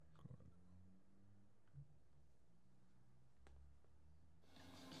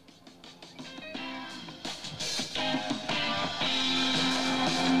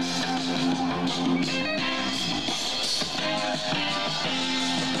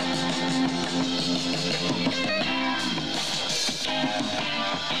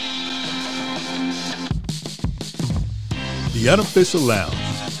The Unofficial Lounge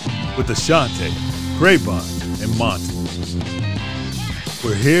with Ashante, Grayvon, and Monty.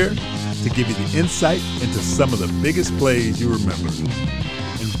 We're here to give you the insight into some of the biggest plays you remember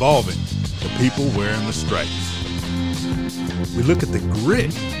involving the people wearing the stripes. We look at the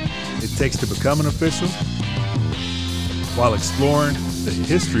grit it takes to become an official while exploring the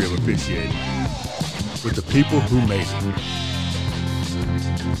history of officiating with the people who made it.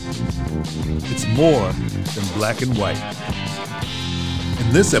 It's more than black and white. In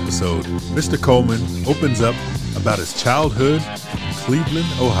this episode, Mr. Coleman opens up about his childhood in Cleveland,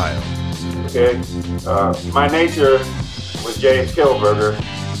 Ohio. Okay, my nature was James Kittleberger.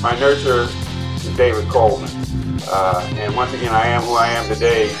 My nurture is David Coleman. And once again, I am who I am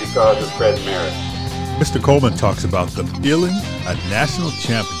today because of Fred Merritt. Mr. Coleman talks about the feeling a national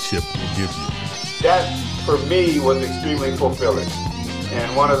championship will give you. That, for me, was extremely fulfilling.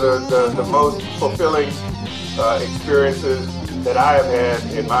 And one of the most fulfilling experiences that I have had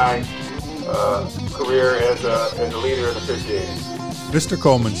in my career as a leader in officiating. Mr.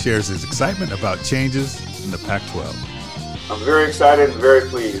 Coleman shares his excitement about changes in the Pac-12. I'm very excited and very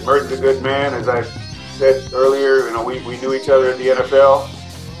pleased. Merton's a good man. As I said earlier, we knew each other at the NFL.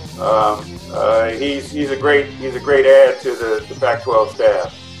 He's a great add to the Pac-12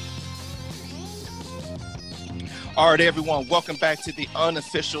 staff. All right, everyone, welcome back to the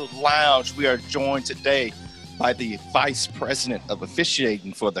Unofficial Lounge. We are joined today by the Vice President of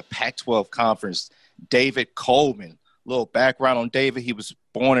Officiating for the Pac-12 Conference, David Coleman. A little background on David. He was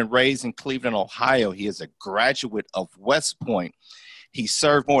born and raised in Cleveland, Ohio. He is a graduate of West Point. He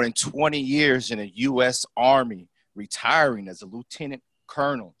served more than 20 years in the U.S. Army, retiring as a lieutenant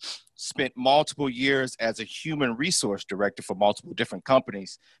colonel. Spent multiple years as a human resource director for multiple different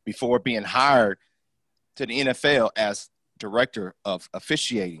companies before being hired to the NFL as director of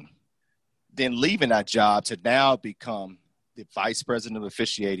officiating. Then leaving that job to now become the vice president of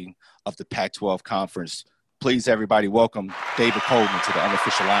officiating of the Pac-12 Conference. Please, everybody, welcome David Coleman to the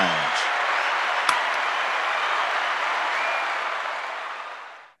Unofficial Lounge.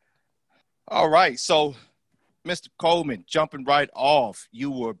 All right, so Mr. Coleman, jumping right off,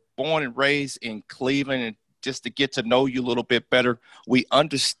 you were born and raised in Cleveland, and just to get to know you a little bit better, we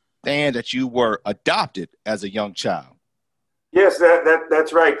understand that you were adopted as a young child. Yes,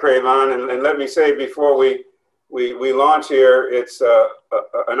 that's right, Grayvon. And let me say before we launch here, it's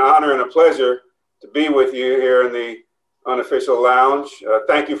an honor and a pleasure to be with you here in the Unofficial Lounge.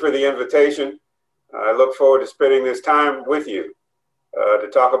 Thank you for the invitation. I look forward to spending this time with you to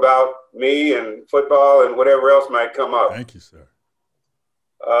talk about me and football and whatever else might come up. Thank you, sir.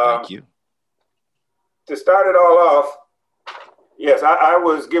 Thank you. To start it all off, yes, I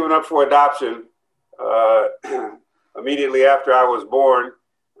was given up for adoption immediately after I was born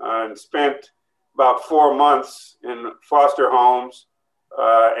and spent about 4 months in foster homes.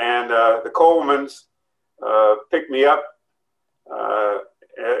 And the Colemans picked me up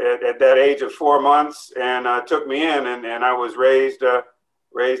at that age of 4 months and took me in, and I was raised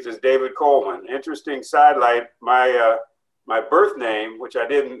as David Coleman. Interesting sidelight, my birth name, which I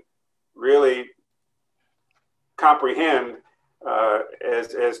didn't really comprehend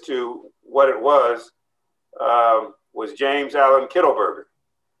as to what it was James Allen Kittleberger.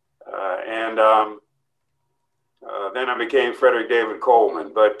 And then I became Frederick David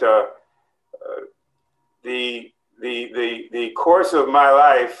Coleman. But the course of my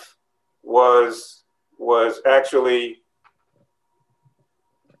life was actually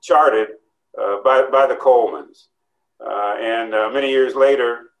charted by the Colemans. And many years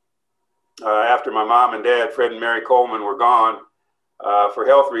later, after my mom and dad, Fred and Mary Coleman, were gone for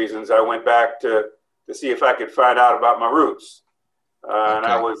health reasons, I went back to see if I could find out about my roots. And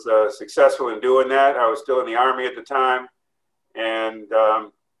I was successful in doing that. I was still in the Army at the time, and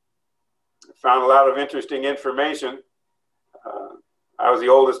found a lot of interesting information. I was the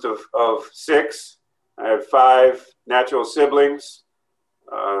oldest of six. I had 5 natural siblings,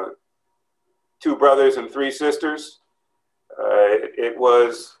 2 brothers and 3 sisters. It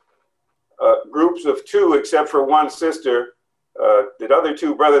was groups of 2, except for 1 sister. The other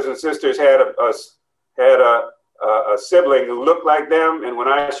 2 brothers and sisters had a sibling who looked like them, and when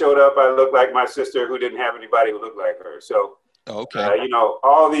I showed up, I looked like my sister, who didn't have anybody who looked like her. So,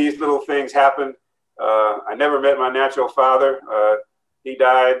 all these little things happened. I never met my natural father. He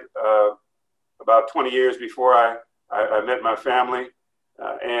died about 20 years before I met my family,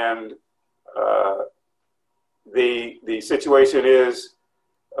 and the situation is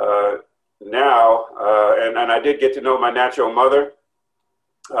now, and I did get to know my natural mother.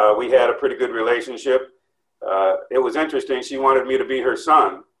 We had a pretty good relationship. It was interesting. She wanted me to be her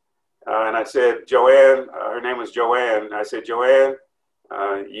son. and I said, Joanne, her name was Joanne. I said, Joanne,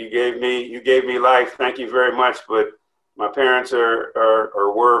 you gave me life. Thank you very much. But my parents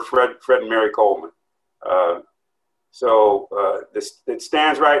were Fred and Mary Coleman. It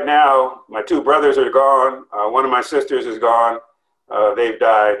stands right now. My two brothers are gone. One of my sisters is gone. They've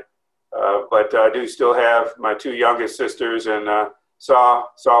died. But I do still have my two youngest sisters, and saw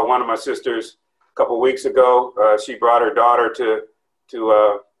one of my sisters a couple of weeks ago. She brought her daughter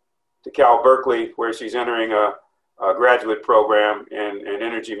to Cal Berkeley, where she's entering a graduate program in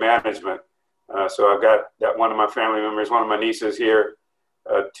energy management. So I've got that one of my family members, one of my nieces here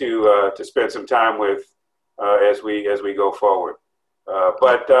to spend some time with as we go forward.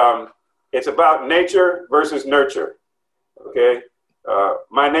 But it's about nature versus nurture. Okay,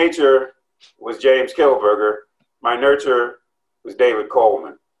 my nature was James Kittleberger. My nurture was David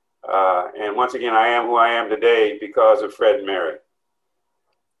Coleman. And once again, I am who I am today because of Fred and Mary.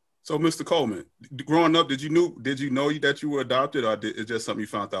 So, Mr. Coleman, growing up, did you know that you were adopted, or is just something you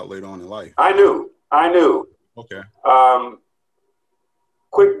found out later on in life? I knew. Okay.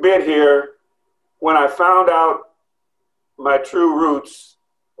 Quick bit here. When I found out my true roots,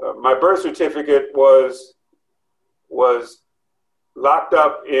 my birth certificate was locked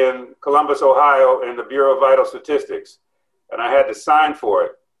up in Columbus, Ohio, in the Bureau of Vital Statistics, and I had to sign for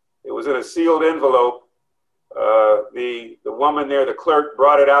it. It was in a sealed envelope. The woman there, the clerk,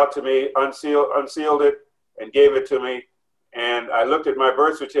 brought it out to me, unsealed it, and gave it to me. And I looked at my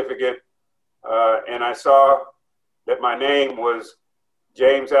birth certificate, and I saw that my name was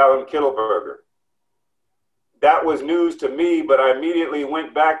James Allen Kittleberger. That was news to me, but I immediately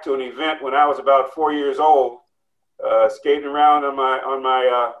went back to an event when I was about 4 years old, skating around on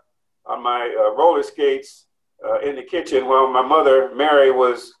my roller skates in the kitchen while my mother, Mary,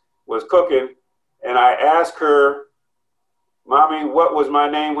 was cooking. And I asked her, Mommy, what was my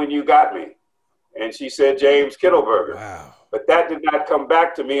name when you got me? And she said, James Kittleberger. Wow. But that did not come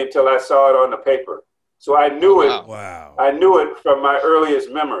back to me until I saw it on the paper. So I knew it. Wow. I knew it from my earliest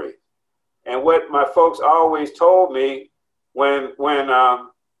memory. And what my folks always told me when we'd have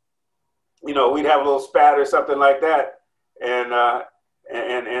a little spat or something like that, and I'd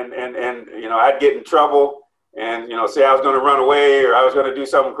get in trouble and say I was going to run away or I was going to do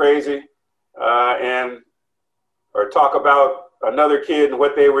something crazy, or talk about another kid and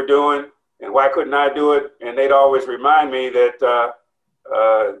what they were doing and why couldn't I do it, and they'd always remind me that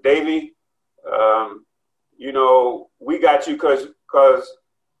Davey, we got you because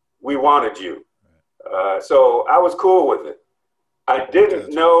we wanted you. So I was cool with it. I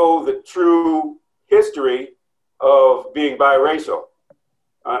didn't know the true history of being biracial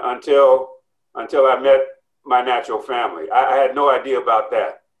until I met my natural family. I had no idea about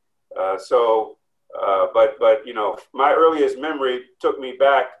that. But my earliest memory took me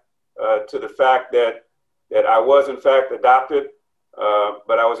back to the fact that I was in fact adopted,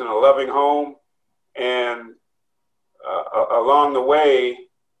 but I was in a loving home, and along the way,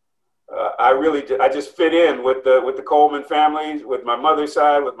 I just fit in with the Coleman families, with my mother's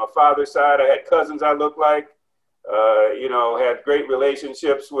side, with my father's side. I had cousins I looked like, had great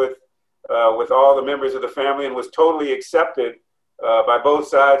relationships with all the members of the family, and was totally accepted by both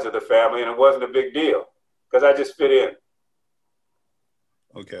sides of the family, and it wasn't a big deal because I just fit in.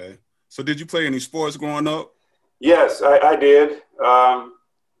 Okay. So did you play any sports growing up? Yes, I did.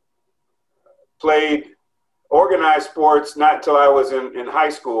 Played organized sports not until I was in high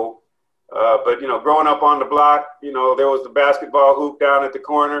school. But growing up on the block, there was the basketball hoop down at the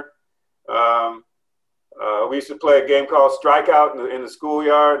corner. We used to play a game called Strikeout in the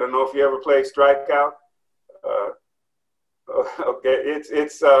schoolyard. I don't know if you ever played Strikeout. Okay,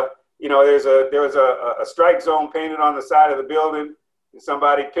 there was a strike zone painted on the side of the building, and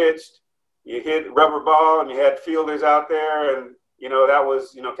somebody pitched. You hit rubber ball, and you had fielders out there, and that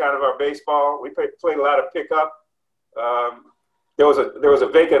was kind of our baseball. We played a lot of pickup. There was a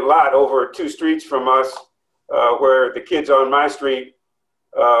vacant lot over 2 streets from us where the kids on my street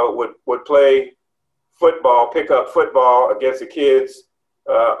would play football, pickup football against the kids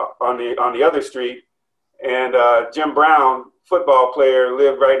on the other street. And Jim Brown, football player,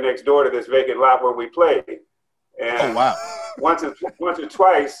 lived right next door to this vacant lot where we played. And oh, wow. Once or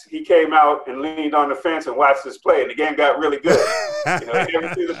twice, he came out and leaned on the fence and watched us play, and the game got really good. He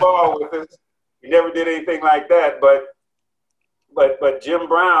never threw the ball with us. He never did anything like that, But Jim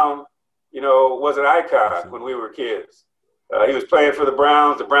Brown, was an icon when we were kids. He was playing for the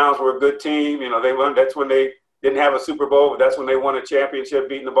Browns. The Browns were a good team. They won. That's when they didn't have a Super Bowl, but that's when they won a championship,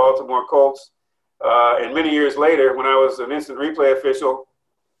 beating the Baltimore Colts. And many years later, when I was an instant replay official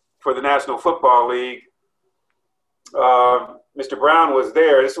for the National Football League, Mr. Brown was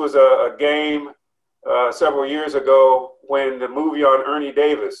there. This was a game several years ago when the movie on Ernie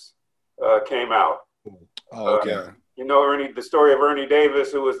Davis came out. Oh, okay. You know, the story of Ernie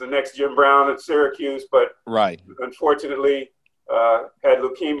Davis, who was the next Jim Brown at Syracuse, but unfortunately had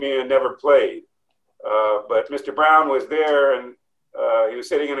leukemia and never played. But Mr. Brown was there, and he was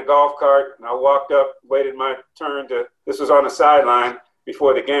sitting in a golf cart, and I walked up, waited my turn this was on the sideline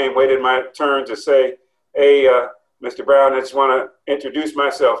before the game, waited my turn to say, hey, Mr. Brown, I just want to introduce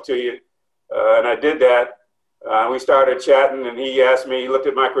myself to you. And I did that. We started chatting, and he asked me, he looked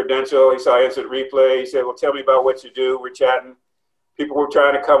at my credential, he saw instant replay. He said, well, tell me about what you do. We're chatting. People were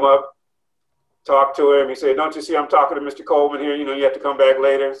trying to come up, talk to him. He said, don't you see I'm talking to Mr. Coleman here? You know, you have to come back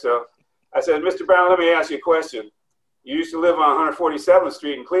later. So I said, Mr. Brown, let me ask you a question. You used to live on 147th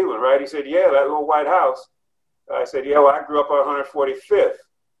Street in Cleveland, right? He said, yeah, that little white house. I said, yeah, well, I grew up on 145th.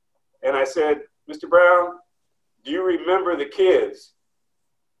 And I said, Mr. Brown, do you remember the kids?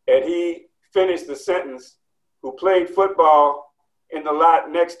 And he finished the sentence, who played football in the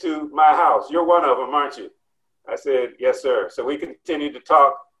lot next to my house. You're one of them, aren't you? I said, yes, sir. So we continued to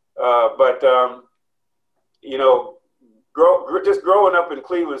talk. But you know, just growing up in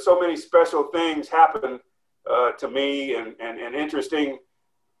Cleveland, so many special things happened to me and interesting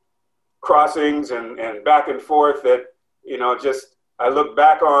crossings and back and forth that, you know, just I look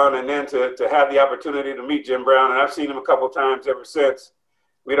back on, and then to have the opportunity to meet Jim Brown, and I've seen him a couple times ever since.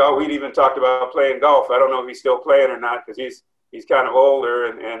 We'd even talked about playing golf. I don't know if he's still playing or not, because he's kind of older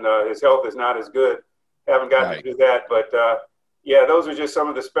and his health is not as good. Haven't gotten to do that, but yeah, those are just some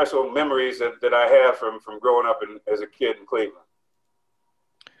of the special memories that I have from growing up as a kid in Cleveland.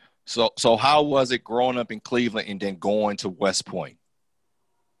 So how was it growing up in Cleveland and then going to West Point?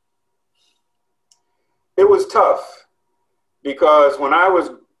 It was tough, because when I was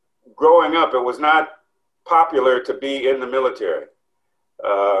growing up, it was not popular to be in the military.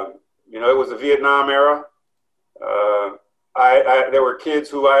 You know, it was the Vietnam era. There were kids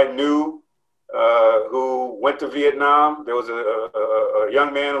who I knew who went to Vietnam. There was a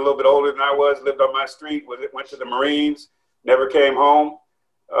young man a little bit older than I was, lived on my street, went to the Marines, never came home.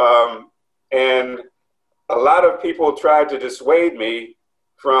 And a lot of people tried to dissuade me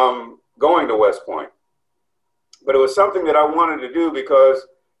from going to West Point. But it was something that I wanted to do because,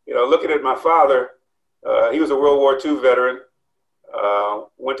 you know, looking at my father, he was a World War II veteran,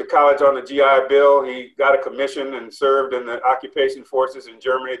 went to college on the GI Bill. He got a commission and served in the occupation forces in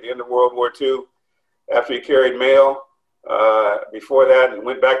Germany at the end of World War II after he carried mail. Before that, and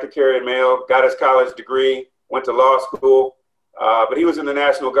went back to carrying mail, got his college degree, went to law school, but he was in the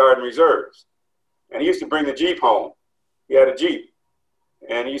National Guard and Reserves. And he used to bring the Jeep home. He had a Jeep.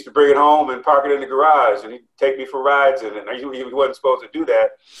 And he used to bring it home and park it in the garage, and he'd take me for rides in it. He wasn't supposed to do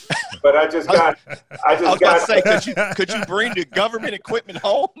that, but I was about to say, could you bring the government equipment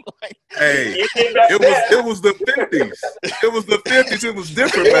home? Hey, it was the 50s. It was the 50s. It was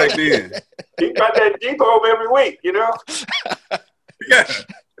different back then. He got that Jeep home every week, you know. Yeah,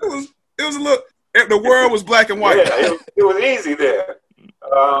 it was a little. The world was black and white. Yeah, it was easy there,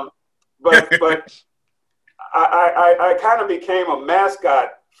 but. I kind of became a mascot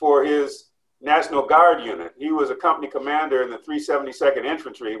for his National Guard unit. He was a company commander in the 372nd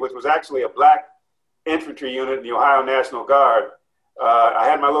Infantry, which was actually a black infantry unit in the Ohio National Guard. I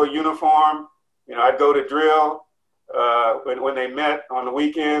had my little uniform. You know, I'd go to drill when they met on the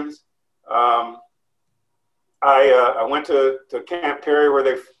weekends. I went to Camp Perry, where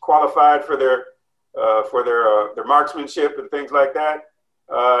they qualified for their marksmanship and things like that.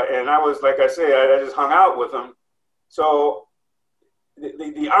 And I was, like I say, I just hung out with them. So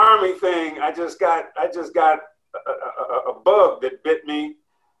the Army thing, I just got a bug that bit me.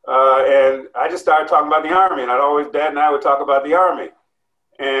 And I just started talking about the Army. And Dad and I would talk about the Army.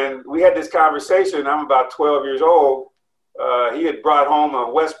 And we had this conversation. I'm about 12 years old. He had brought home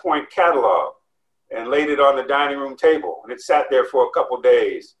a West Point catalog and laid it on the dining room table. And it sat there for a couple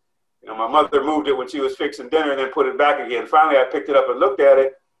days. You know, my mother moved it when she was fixing dinner and then put it back again. Finally, I picked it up and looked at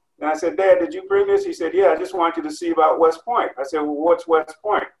it. And I said, Dad, did you bring this? He said, yeah, I just want you to see about West Point. I said, well, what's West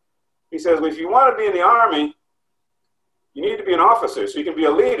Point? He says, well, if you want to be in the Army, you need to be an officer so you can be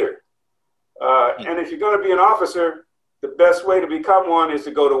a leader. And if you're going to be an officer, the best way to become one is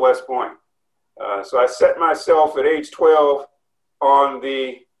to go to West Point. So I set myself at age 12 on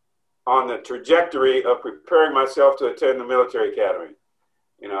the trajectory of preparing myself to attend the military academy.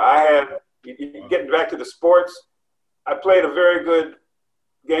 You know, getting back to the sports, I played a very good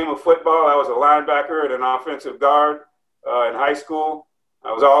game of football. I was a linebacker and an offensive guard in high school.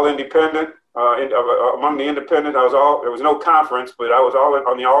 I was all independent. Among the independent, there was no conference, but I was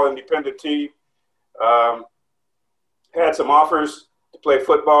on the all independent team. had some offers to play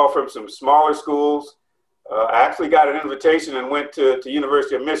football from some smaller schools. I actually got an invitation and went to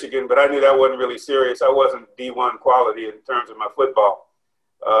University of Michigan, but I knew that wasn't really serious. I wasn't D1 quality in terms of my football.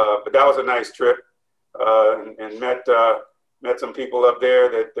 But that was a nice trip, and met some people up there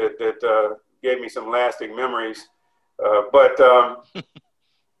that gave me some lasting memories. But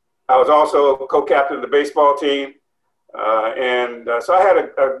I was also co-captain of the baseball team, and so I had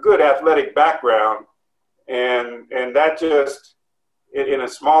a good athletic background, and that just in a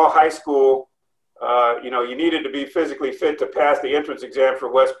small high school. You needed to be physically fit to pass the entrance exam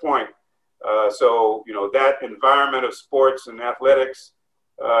for West Point. So that environment of sports and athletics,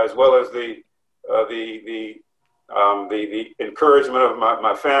 as well as the encouragement of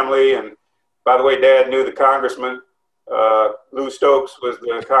my family. And by the way, Dad knew the congressman. Lou Stokes was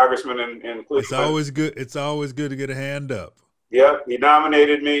the congressman in Cleveland. It's always good. It's always good to get a hand up. Yep, he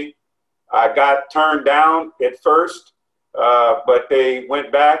nominated me. I got turned down at first. But they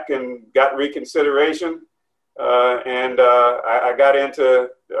went back and got reconsideration, and I got into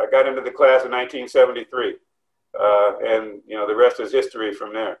the class in 1973, and the rest is history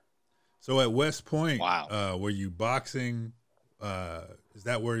from there. So at West Point, wow, were you boxing? Is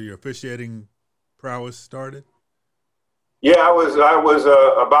that where your officiating prowess started? Yeah, I was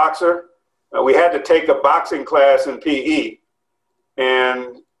a boxer. We had to take a boxing class in PE,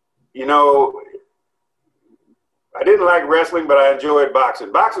 and I didn't like wrestling, but I enjoyed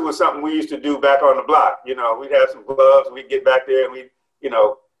boxing. Boxing was something we used to do back on the block. We'd have some gloves, and we'd get back there, and we'd,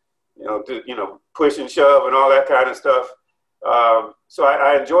 push and shove and all that kind of stuff. So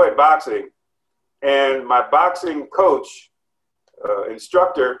I enjoyed boxing, and my boxing coach,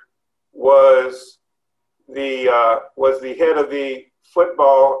 instructor, was the head of the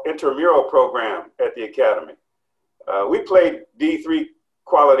football intramural program at the academy. We played D3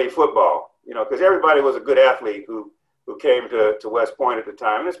 quality football. Because everybody was a good athlete who came to West Point at the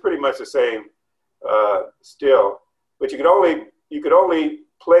time. And it's pretty much the same still. But you could only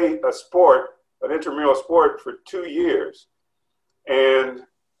play a sport, an intramural sport, for 2 years. And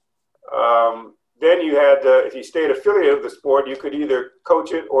then you had if you stayed affiliated with the sport, you could either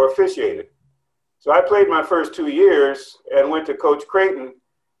coach it or officiate it. So I played my first 2 years and went to Coach Creighton.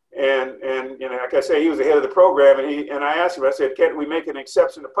 And like I say, he was the head of the program, and I asked him, I said, can't we make an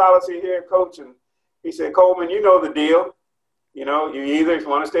exception to policy here, Coach? And he said, Coleman, you know the deal. You either, if you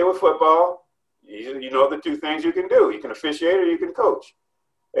want to stay with football, you know the two things you can do. You can officiate or you can coach.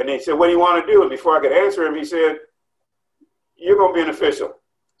 And he said, what do you want to do? And before I could answer him, he said, you're going to be an official.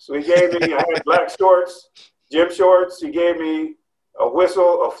 So he gave me, I had black shorts, gym shorts. He gave me a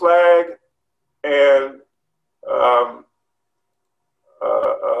whistle, a flag, and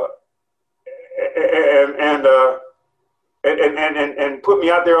and put me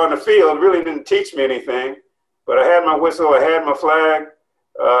out there on the field. Really didn't teach me anything, but I had my whistle, I had my flag,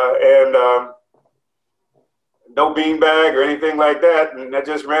 and no beanbag or anything like that. And I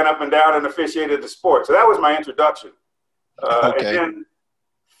just ran up and down and officiated the sport. So that was my introduction. Okay. And then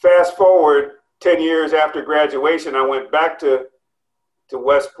fast forward 10 years after graduation, I went back to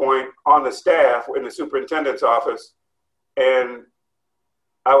West Point on the staff in the superintendent's office, and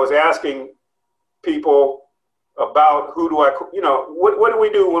I was asking people about what do we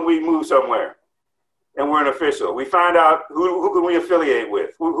do when we move somewhere and we're an official? We find out who can we affiliate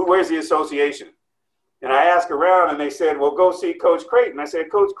with? Where's the association? And I asked around, and they said, well, go see Coach Creighton. I said,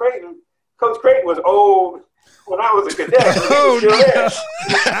 Coach Creighton was old when I was a cadet. He was still there.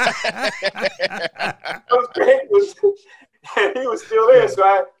 Coach Creighton he was still there.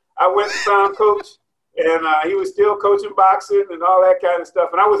 So I went and found Coach, and he was still coaching boxing and all that kind of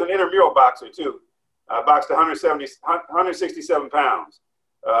stuff. And I was an intramural boxer too. I boxed 167 pounds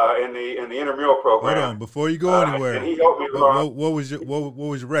in the intramural program. Hold on, before you go anywhere. And he helped me along. What was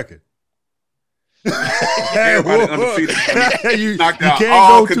your record? Everybody undefeated. You Knocked out can't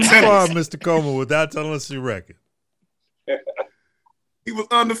all go too contenders. far, Mr. Coleman, without telling us your record. He was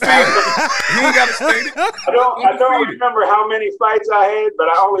undefeated. He ain't got to state it. I don't remember how many fights I had, but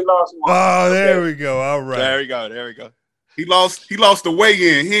I only lost one. Oh, there we go. All right. There we go. He lost the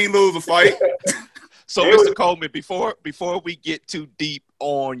weigh-in. He ain't lose a fight. So, Mr. Coleman, before we get too deep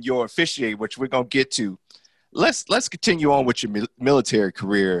on your officiating, which we're gonna get to, let's continue on with your military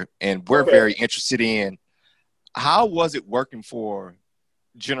career, and we're very interested in how was it working for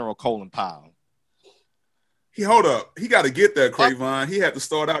General Colin Powell? Hold up. He got to get there, Cravon. He had to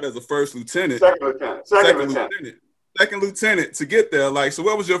start out as a first lieutenant. Second lieutenant to get there. Like, so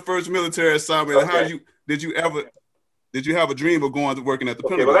what was your first military assignment? Okay. Did you have a dream of going to working at the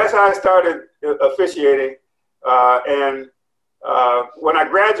Pentagon? Well, that's how I started officiating. And when I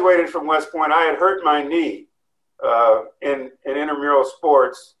graduated from West Point, I had hurt my knee in intramural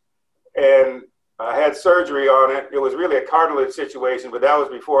sports, and I had surgery on it. It was really a cartilage situation, but that was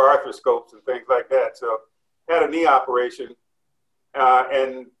before arthroscopes and things like that. So had a knee operation.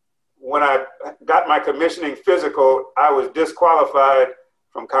 And when I got my commissioning physical, I was disqualified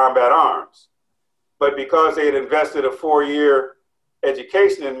from combat arms. But because they had invested a 4-year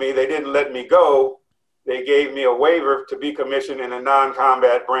education in me, they didn't let me go. They gave me a waiver to be commissioned in a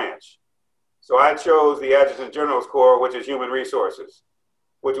non-combat branch. So I chose the Adjutant General's Corps, which is human resources,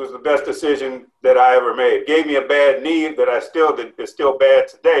 which was the best decision that I ever made. Gave me a bad knee that is still bad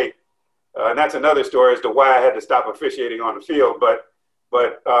today. And that's another story as to why I had to stop officiating on the field. But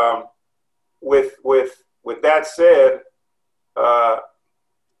with that said,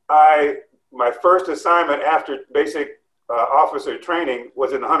 my first assignment after basic officer training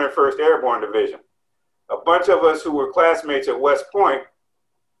was in the 101st Airborne Division. A bunch of us who were classmates at West Point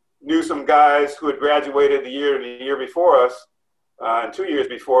knew some guys who had graduated the year before us, and 2 years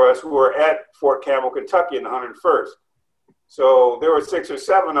before us, who were at Fort Campbell, Kentucky in the 101st. So there were 6 or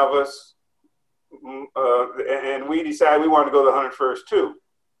 7 of us, and we decided we wanted to go to the 101st too.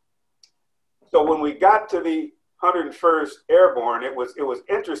 So when we got to the 101st Airborne, it was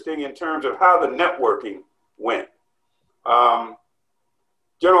interesting in terms of how the networking went.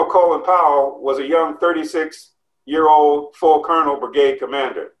 General Coleman Powell was a young 36-year-old full colonel brigade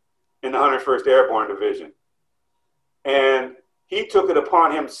commander in the 101st Airborne Division. And he took it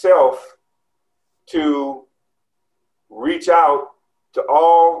upon himself to reach out to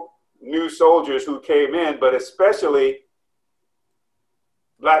all new soldiers who came in, but especially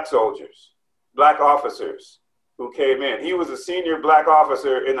Black soldiers, Black officers who came in. He was a senior Black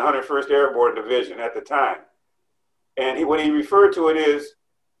officer in the 101st Airborne Division at the time. And what he referred to it is,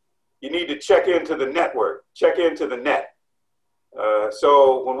 you need to check into the network, check into the net.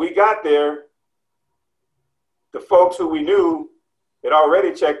 So when we got there, the folks who we knew had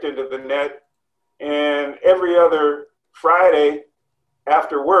already checked into the net, and every other Friday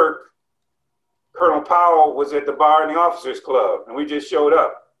after work, Colonel Powell was at the bar in the officers club, and we just showed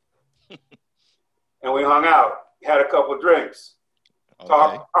up. And we hung out, had a couple drinks,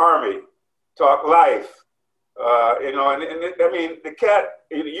 talked Army, talked life. And I mean, the cat,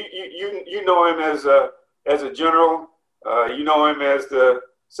 you know him as a general, you know him as the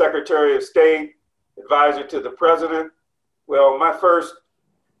Secretary of State, advisor to the president. Well, my first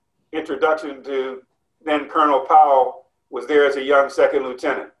introduction to then Colonel Powell was there as a young second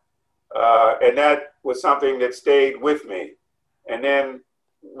lieutenant. And that was something that stayed with me. And then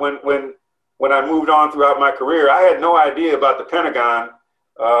when I moved on throughout my career, I had no idea about the Pentagon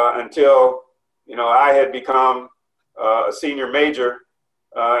until, I had become a senior major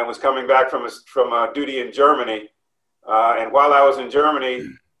and was coming back from a duty in Germany. And while I was in Germany,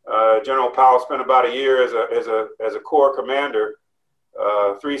 General Powell spent about a year as a Corps commander,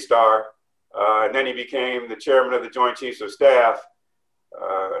 3-star, and then he became the chairman of the Joint Chiefs of Staff.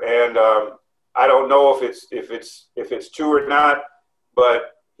 And I don't know if it's true or not,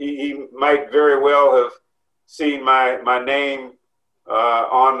 but he might very well have seen my name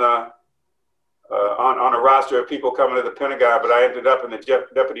on a roster of people coming to the Pentagon, but I ended up in the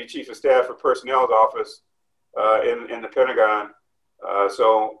Deputy Chief of Staff for Personnel's office in the Pentagon.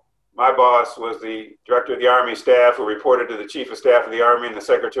 So my boss was the Director of the Army Staff, who reported to the Chief of Staff of the Army and the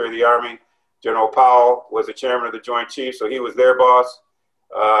Secretary of the Army. General Powell was the Chairman of the Joint Chiefs, so he was their boss.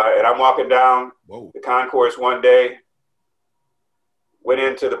 And I'm walking down the concourse one day, went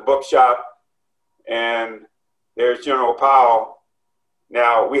into the bookshop, and there's General Powell.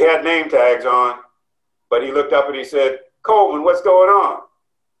 Now, we had name tags on, but he looked up and he said, "Coleman, what's going on?"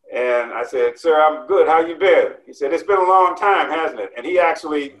 And I said, "Sir, I'm good. How you been?" He said, "It's been a long time, hasn't it?" And he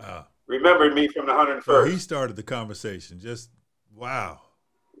actually remembered me from the 101st. So he started the conversation. Just, wow.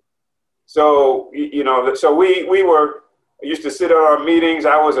 So, so we used to sit on our meetings.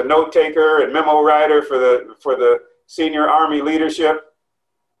 I was a note taker and memo writer for the senior Army leadership.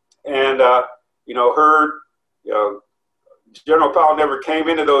 And, heard, General Powell never came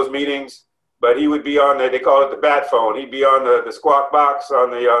into those meetings, but he would be on they call it the bat phone. He'd be on the squawk box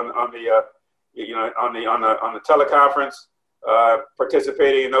on the teleconference,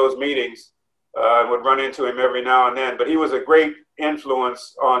 participating in those meetings. Would run into him every now and then, but he was a great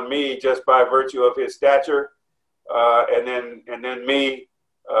influence on me just by virtue of his stature, and then me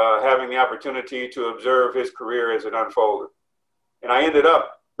having the opportunity to observe his career as it unfolded. And I ended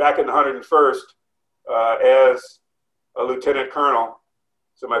up back in the 101st as a lieutenant colonel.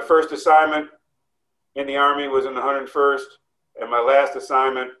 So my first assignment in the Army was in the 101st, and my last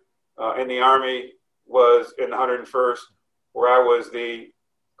assignment in the Army was in the 101st, where I was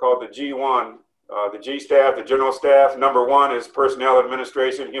called the G1, the G staff, the general staff. Number 1 is personnel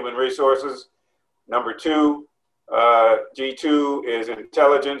administration, human resources. Number 2, G2 is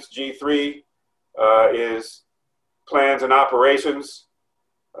intelligence. G3 is plans and operations.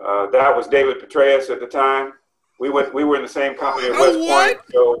 That was David Petraeus at the time. We were in the same company at West Point.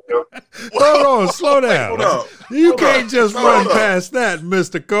 So, hold on, slow down. You can't just run past that,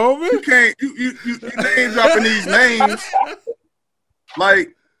 Mr. Coleman. You can't. You name dropping these names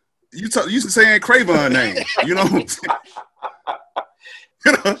like you saying Craven names. You know.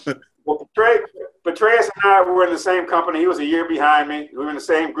 Well, Petraeus and I were in the same company. He was a year behind me. We were in the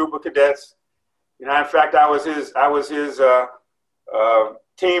same group of cadets. You know, in fact, I was his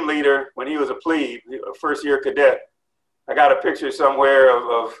team leader when he was a plebe, a first-year cadet. I got a picture somewhere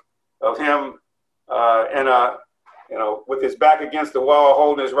of him with his back against the wall,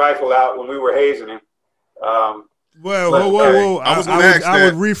 holding his rifle out when we were hazing him. Whoa! I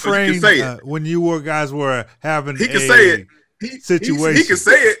would reframe when you guys were having he can say it. Situation. He can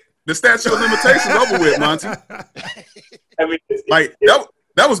say it. The statute of limitations over with, Monty. I mean,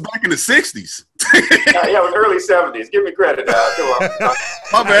 that was back in the 60s. Yeah, it was early 70s. Give me credit now. Come on.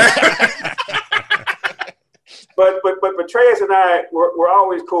 My bad. But Petraeus and I were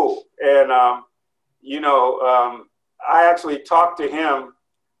always cool. And, I actually talked to him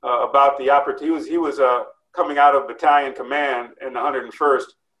about the opportunity. He was coming out of battalion command in the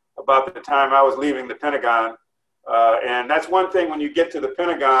 101st about the time I was leaving the Pentagon. And that's one thing when you get to the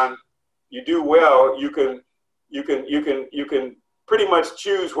Pentagon, you do well. You can pretty much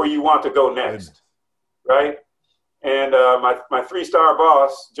choose where you want to go next, right? And my 3-star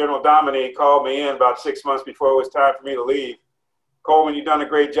boss, General Domini, called me in about 6 months before it was time for me to leave. Coleman, you've done a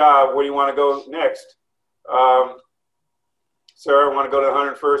great job. Where do you want to go next? Sir, I want to go to the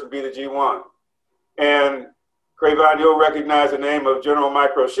 101st and be the G1. And Craven, you'll recognize the name of General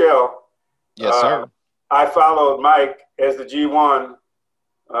Mike Rochelle. Yes, sir. I followed Mike as the G1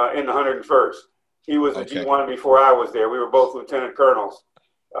 in the 101st. He was the G1 before I was there. We were both lieutenant colonels.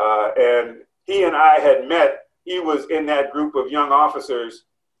 And he and I had met. He was in that group of young officers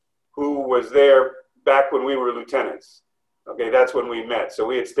who was there back when we were lieutenants. Okay, that's when we met. So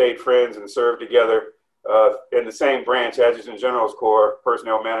we had stayed friends and served together in the same branch, Adjutant General's Corps,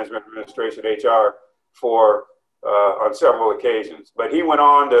 Personnel Management Administration, HR, on several occasions. But he went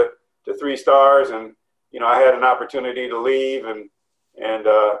on to 3 stars, and I had an opportunity to leave and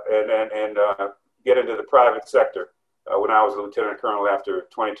get into the private sector when I was a lieutenant colonel after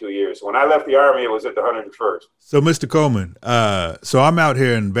 22 years. So when I left the Army, it was at the 101st. So, Mr. Coleman, so I'm out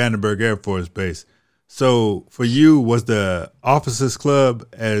here in Vandenberg Air Force Base. So for you, was the Officers Club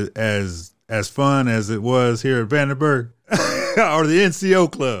as fun as it was here at Vandenberg, or the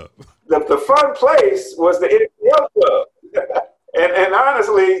NCO Club? The fun place was the NCO Club, and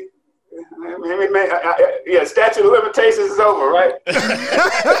honestly. Statute of limitations is over, right?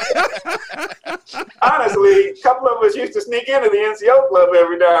 Honestly, a couple of us used to sneak into the NCO Club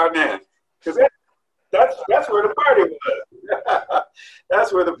every now and then, because that's where the party was.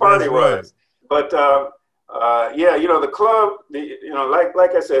 That's where the party was. But the club,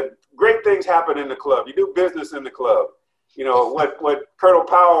 like I said, great things happen in the club. You do business in the club. What General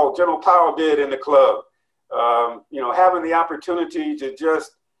Powell did in the club. Having the opportunity to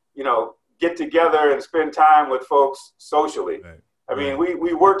just get together and spend time with folks socially. Right. I mean,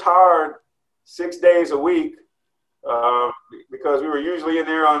 we worked hard 6 days a week because we were usually in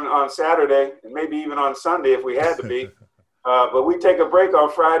there on Saturday and maybe even on Sunday if we had to be. But we take a break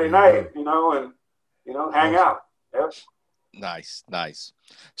on Friday night, and hang out. Yep. Nice.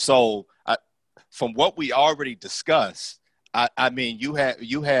 So from what we already discussed, I mean, you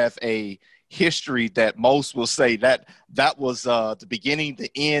have a history that most will say that was the beginning, the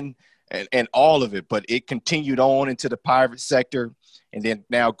end, and all of it, but it continued on into the private sector, and then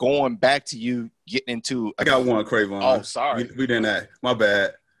now going back to you getting into. I got one, Craven. Oh, sorry, we didn't ask. My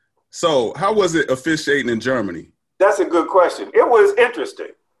bad. So, how was it officiating in Germany? That's a good question. It was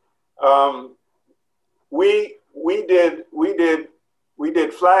interesting. We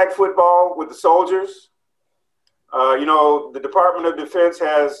did flag football with the soldiers. The Department of Defense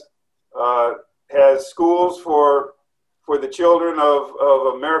has schools for the children of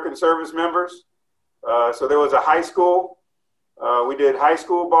American service members. So there was a high school. We did high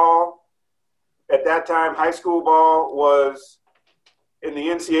school ball. At that time, high school ball was in the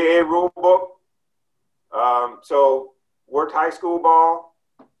NCAA rule book. So worked high school ball.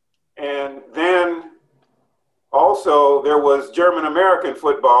 And then also there was German American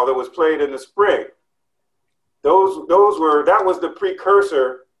football that was played in the spring. That was the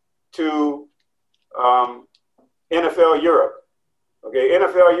precursor to NFL Europe. Okay,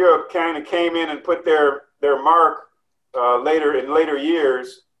 NFL Europe kind of came in and put their mark later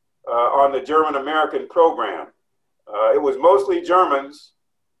years on the German American program. It was mostly Germans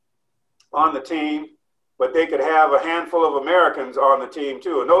on the team, but they could have a handful of Americans on the team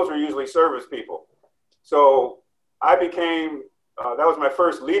too, and those were usually service people. So I became that was my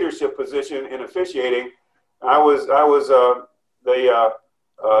first leadership position in officiating. I was the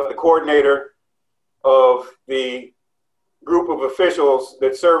coordinator of the group of officials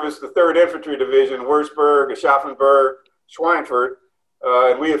that serviced the 3rd Infantry Division, Würzburg, Aschaffenburg, Schweinfurt,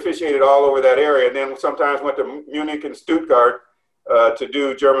 and we officiated all over that area. And then sometimes went to Munich and Stuttgart to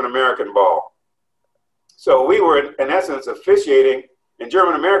do German-American ball. So we were, in essence, officiating, and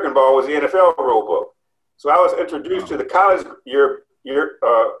German-American ball was the NFL rule book. So I was introduced to the college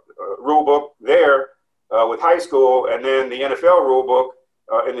rule book there with high school, and then the NFL rule book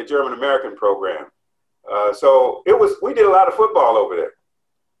in the German-American program. So we did a lot of football over there.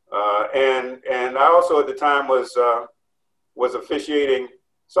 And I also at the time was officiating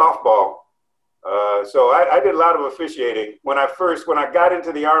softball. So I did a lot of officiating. When I got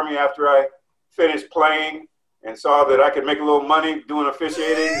into the Army after I finished playing and saw that I could make a little money doing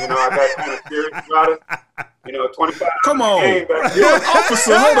officiating, I got kind of serious about it. 25. Come on. You're an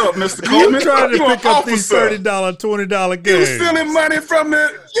officer. Hold up, Mr. Coleman. You trying to pick up these $30, $20 games. You stealing money from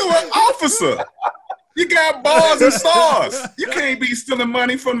you're an officer. You got bars and stars. You can't be stealing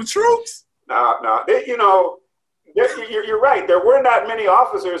money from the troops. No. You're right. There were not many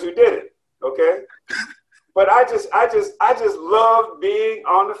officers who did it. Okay. But I just love being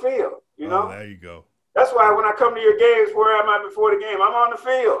on the field. Oh, there you go. That's why when I come to your games, where am I before the game? I'm on the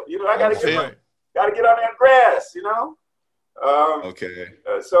field. I got to get on that grass. Okay.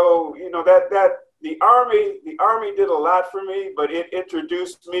 So that the Army did a lot for me, but it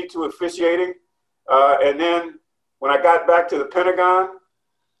introduced me to officiating. And then when I got back to the Pentagon,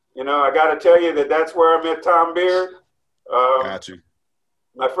 I got to tell you that's where I met Tom Beard. Got you.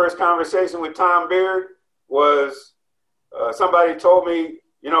 My first conversation with Tom Beard was somebody told me,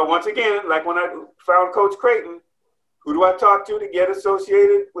 once again, like when I found Coach Creighton, who do I talk to get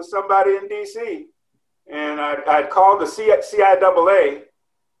associated with somebody in D.C.? And I'd called the CIAA,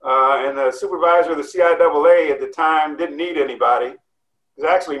 and the supervisor of the CIAA at the time didn't need anybody.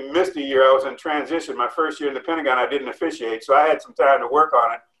 I actually missed a year. I was in transition. My first year in the Pentagon, I didn't officiate, so I had some time to work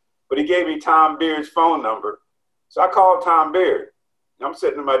on it. But he gave me Tom Beard's phone number. So I called Tom Beard. I'm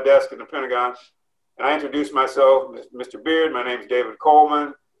sitting at my desk in the Pentagon, and I introduced myself, Mr. Beard. My name's David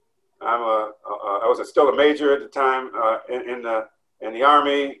Coleman. I was still a major at the time in the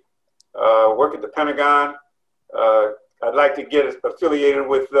Army. Work at the Pentagon. I'd like to get affiliated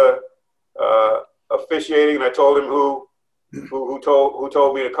with officiating, and I told him who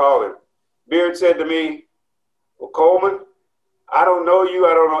told me to call him. Beard said to me, "Well, Coleman, I don't know you.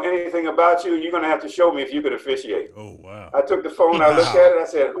 I don't know anything about you. You're going to have to show me if you could officiate." Oh, wow. I took the phone. Wow. I looked at it. I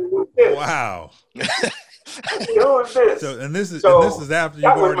said, "Who is this?" Wow. Who is this? And this is after you've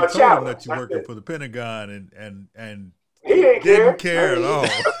already told him that you're working for the Pentagon and he didn't care at all.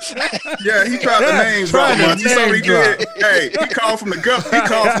 Yeah, he tried to name drop once. Hey, he called from the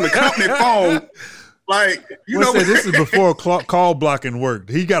company phone. Like, this is before call blocking worked.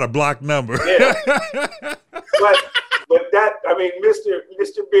 He got a block number. Yeah. But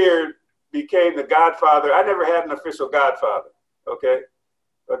Mr. Beard became the godfather. I never had an official godfather. Okay.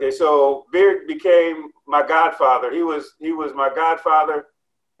 So Beard became my godfather. He was my godfather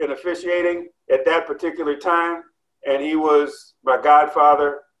in officiating at that particular time, and he was my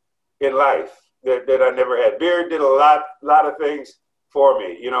godfather in life that I never had. Beard did a lot of things for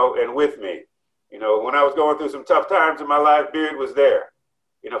me, and with me. When I was going through some tough times in my life, Beard was there.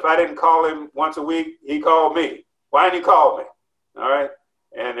 If I didn't call him once a week, he called me. Why didn't he call me? All right.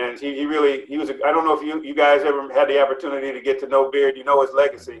 And he was, I don't know if you guys ever had the opportunity to get to know Beard, his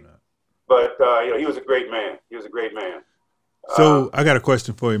legacy, but he was a great man. So I got a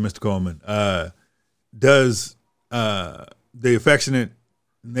question for you, Mr. Coleman. Does the affectionate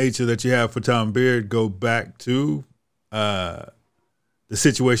nature that you have for Tom Beard go back to the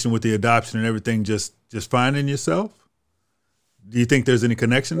situation with the adoption and everything, just finding yourself? Do you think there's any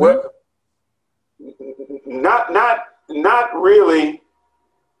connection there? Not really,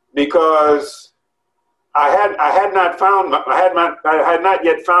 because I had not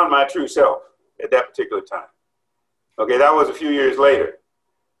yet found my true self at that particular time. Okay, that was a few years later.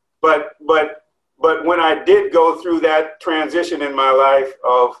 But when I did go through that transition in my life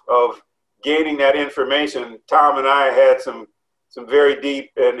of gaining that information, Tom and I had some very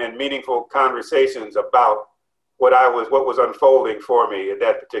deep and meaningful conversations about what was unfolding for me at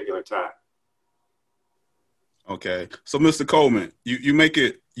that particular time. Okay. So, Mr. Coleman, you make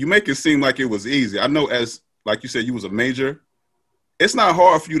it seem like it was easy. I know, as like you said, you was a major. It's not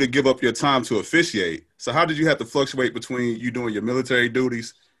hard for you to give up your time to officiate. So how did you have to fluctuate between you doing your military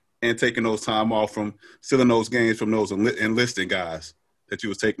duties and taking those time off from stealing those games from those enlisted guys that you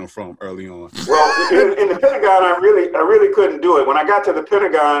was taking them from early on? Well, in the Pentagon, I really couldn't do it. When I got to the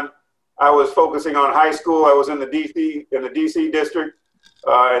Pentagon, I was focusing on high school. I was in the DC district,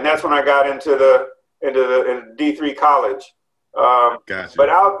 and that's when I got into the D3 college. Gotcha. But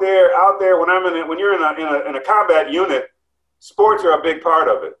out there, when you're in a combat unit, sports are a big part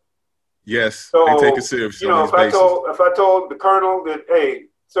of it. Yes, so, they take it serious. You know, if I told the colonel that, hey,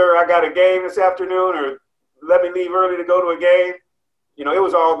 sir, I got a game this afternoon, or let me leave early to go to a game, you know, it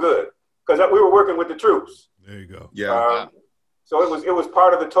was all good because we were working with the troops. There you go. Yeah. So it was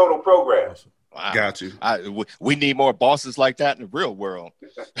part of the total program. Awesome. Wow. Got you. We need more bosses like that in the real world.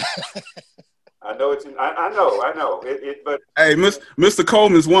 I know I know. But hey, Mr.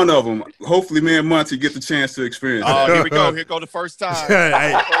 Coleman's one of them. Hopefully, me and Monty get the chance to experience that. Oh, here we go. Here go the first time.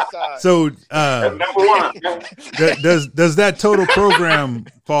 So, number one. does that total program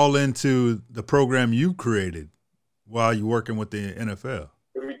fall into the program you created while you're working with the NFL?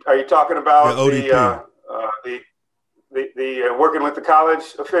 Are you talking about the ODP? The working with the college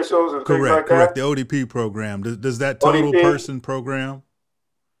officials and things like that? Correct. The ODP program. Does that total ODP? Person program?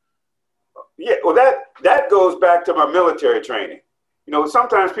 Yeah, well, that goes back to my military training. You know,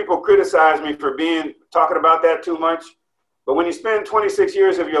 sometimes people criticize me for talking about that too much, but when you spend 26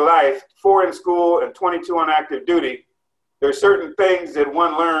 years of your life, 4 in school and 22 on active duty, there's certain things that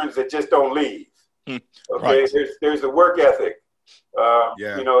one learns that just don't leave. Okay, Right. There's the work ethic.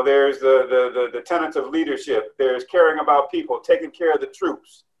 Yeah. You know, there's the tenets of leadership. There's caring about people, taking care of the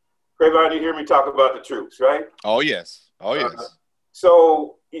troops. Craven, you hear me talk about the troops, right? Oh yes. Oh yes.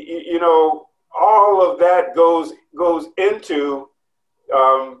 So you know, all of that goes into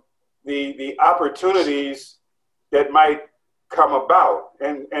the opportunities that might come about.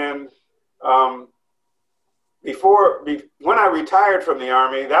 And when I retired from the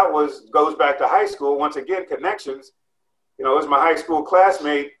Army, that goes back to high school. Once again, connections. You know, it was my high school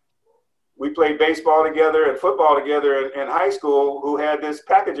classmate. We played baseball together and football together in high school, who had this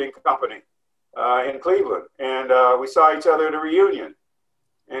packaging company in Cleveland. And we saw each other at a reunion.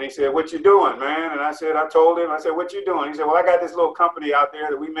 And he said, "What you doing, man?" And I told him, "What you doing?" He said, "Well, I got this little company out there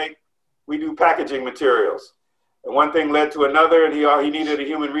that we do packaging materials." And one thing led to another, and he needed a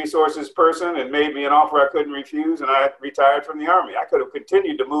human resources person and made me an offer I couldn't refuse, and I retired from the Army. I could have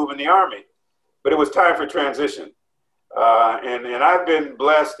continued to move in the Army, but it was time for transition. And I've been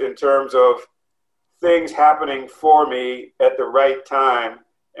blessed in terms of things happening for me at the right time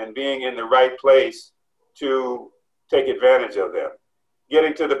and being in the right place to take advantage of them.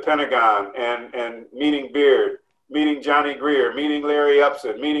 Getting to the Pentagon and meeting Beard, meeting Johnny Greer, meeting Larry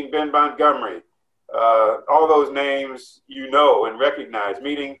Upson, meeting Ben Montgomery, all those names you know and recognize.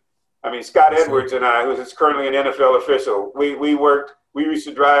 Scott Edwards and I, who's currently an NFL official, we used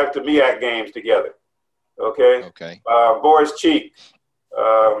to drive to MEAC games together. Okay. Boris Cheek.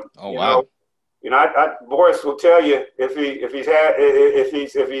 Wow. Boris will tell you if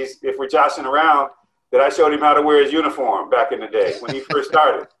we're joshing around, that I showed him how to wear his uniform back in the day when he first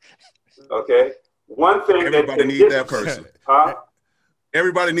started. Okay. One thing everybody needs that person. Huh?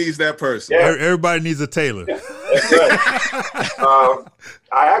 Everybody needs that person. Yeah. Everybody needs a tailor. That's right.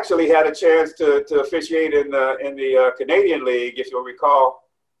 I actually had a chance to officiate in the Canadian League, if you'll recall.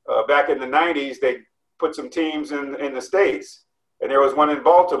 Back in the 90s, they put some teams in the States, and there was one in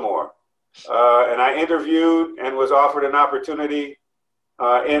Baltimore. And I interviewed and was offered an opportunity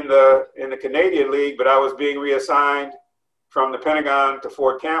in the Canadian League, but I was being reassigned from the Pentagon to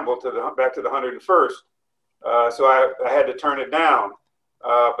Fort Campbell back to the 101st. So I had to turn it down.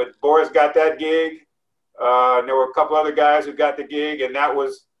 But Boris got that gig. And there were a couple other guys who got the gig, and that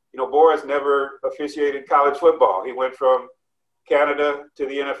was, Boris never officiated college football. He went from Canada to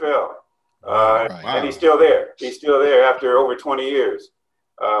the NFL. And he's still there. He's still there after over 20 years.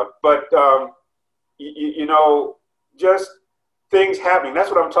 But just things happening. That's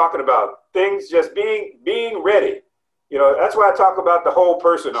what I'm talking about. Things just being ready. That's why I talk about the whole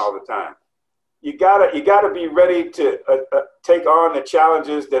person all the time. You gotta be ready to take on the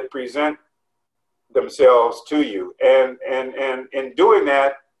challenges that present themselves to you. And in doing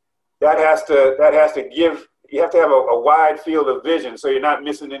that has to give. You have to have a wide field of vision, so you're not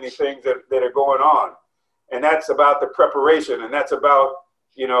missing any things that are going on. And that's about the preparation, and that's about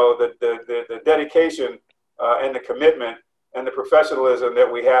the dedication and the commitment and the professionalism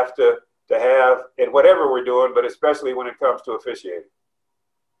that we have to have in whatever we're doing, but especially when it comes to officiating.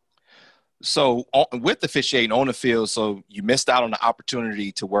 So with officiating on the field, so you missed out on the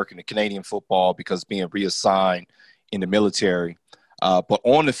opportunity to work in the Canadian football because being reassigned in the military. But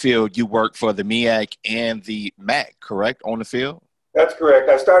on the field, you work for the MEAC and the MAC, correct? On the field? That's correct.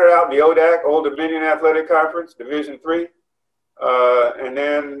 I started out in the ODAC, Old Dominion Athletic Conference, Division III. And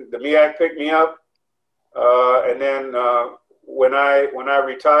then the MEAC picked me up. And then when I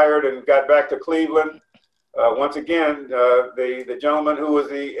retired and got back to Cleveland, once again, the gentleman who was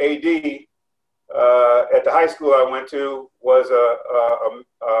the AD at the high school I went to was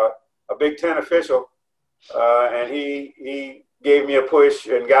a Big Ten official, and he gave me a push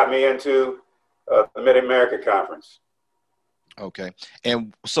and got me into the Mid-America Conference. Okay.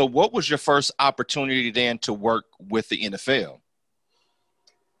 And so what was your first opportunity then to work with the NFL?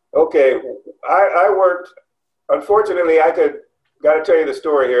 Okay. I worked, unfortunately, got to tell you the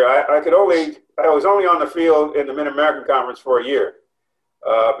story here. I was only on the field in the Mid-American Conference for a year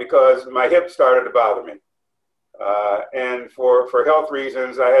because my hip started to bother me. And for health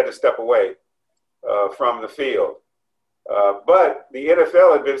reasons, I had to step away from the field. But the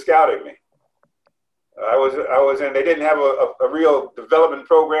NFL had been scouting me. I was in. They didn't have a real development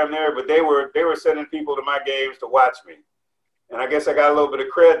program there, but they were sending people to my games to watch me, and I guess I got a little bit of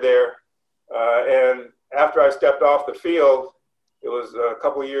cred there. And after I stepped off the field, it was a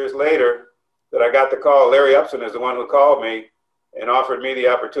couple of years later that I got the call. Larry Upson is the one who called me and offered me the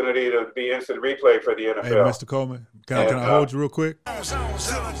opportunity to be instant replay for the NFL. Hey, Mr. Coleman, can I hold you real quick? Hey,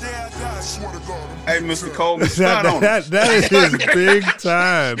 Mr. Coleman, that is his big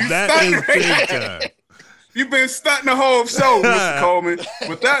time. That is big time. You've been stunting the whole show, Mr. Coleman.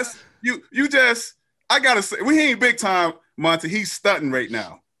 But that's you just I gotta say, we ain't big time, Monty. He's stunting right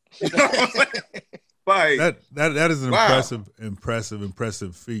now. You know what I'm saying? Like that is an wow.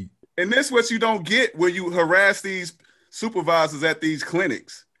 impressive feat. And that's what you don't get when you harass these supervisors at these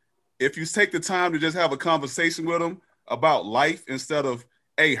clinics. If you take the time to just have a conversation with them about life instead of,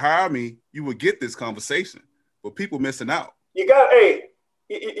 hey, hire me, you would get this conversation. But people missing out. You got,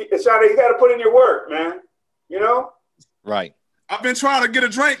 Shawty, you got to put in your work, man. You know? Right. I've been trying to get a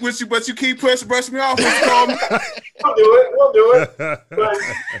drink with you, but you keep brushing me off. We'll do it. But,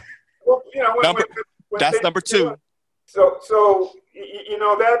 well, you know, that's number two. So you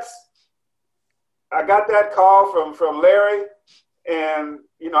know, I got that call from Larry, and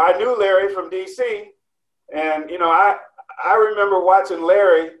you know, I knew Larry from DC, and you know, I remember watching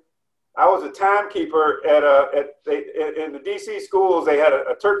Larry. I was a timekeeper in the DC schools. They had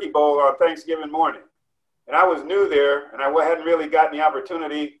a turkey bowl on Thanksgiving morning, and I was new there, and I hadn't really gotten the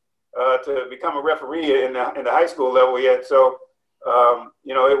opportunity to become a referee in the high school level yet. So,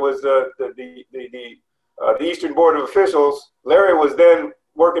 you know, it was the Eastern Board of Officials. Larry was then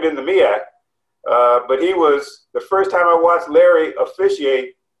working in the MEAC, but he was the first time I watched Larry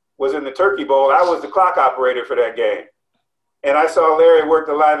officiate was in the Turkey Bowl. I was the clock operator for that game, and I saw Larry work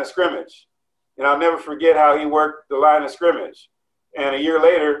the line of scrimmage. And I'll never forget how he worked the line of scrimmage. And a year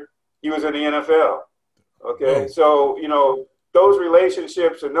later, he was in the NFL. Okay, so you know those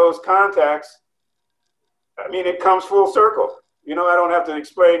relationships and those contacts. I mean, it comes full circle. You know, I don't have to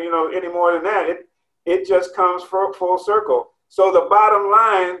explain, you know, any more than that. It just comes full circle. So the bottom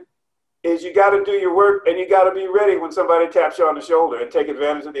line is you got to do your work and you got to be ready when somebody taps you on the shoulder and take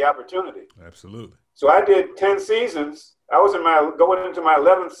advantage of the opportunity. Absolutely. So I did 10 seasons. I was going into my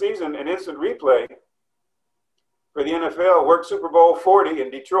 11th season in instant replay for the NFL, worked Super Bowl 40 in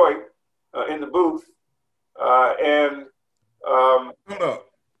Detroit in the booth. Hold up.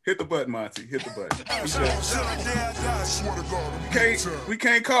 Hit the button, Monty. Hit the button. We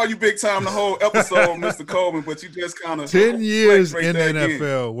can't call you big time the whole episode, Mr. Coleman, but you just kind of 10 years in the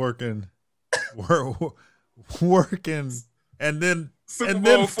NFL working, and then Super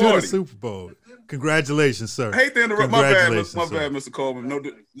Bowl 40. to the Super Bowl. Congratulations, sir. I hate to interrupt. My bad, Mr. Coleman. No,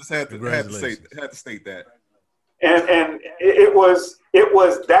 just had to state that. And it was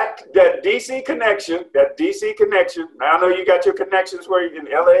that DC connection, Now, I know you got your connections where you're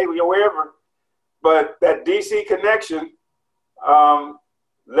in LA or wherever, but that DC connection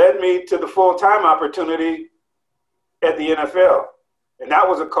led me to the full-time opportunity at the NFL. And that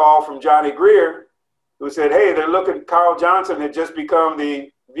was a call from Johnny Greer, who said, hey, they're looking, Carl Johnson had just become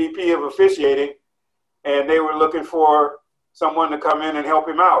the VP of officiating, and they were looking for someone to come in and help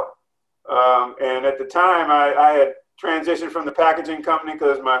him out. And at the time, I had transitioned from the packaging company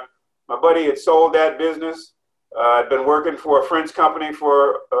because my buddy had sold that business. I'd been working for a French company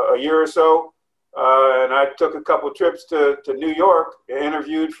for a year or so. And I took a couple trips to New York and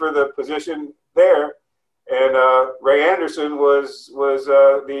interviewed for the position there. And Ray Anderson was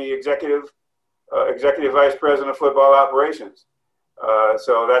the executive vice president of football operations.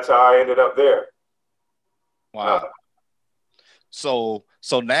 So that's how I ended up there. Wow. So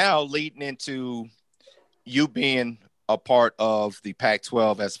now leading into you being a part of the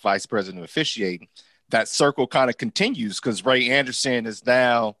Pac-12 as vice president of officiating, that circle kind of continues because Ray Anderson is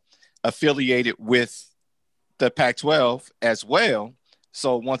now affiliated with the Pac-12 as well.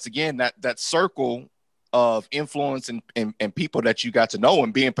 So once again, that circle of influence and people that you got to know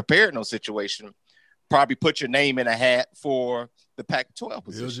and being prepared in those situations probably put your name in a hat for the Pac-12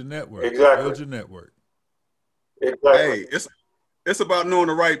 position. Build your network. Exactly. Build your network. Exactly. Hey, it's about knowing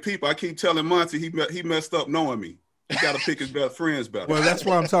the right people. I keep telling Monty he messed up knowing me. He got to pick his best friends better. Well, that's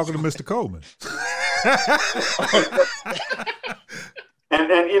why I'm talking to Mr. Coleman.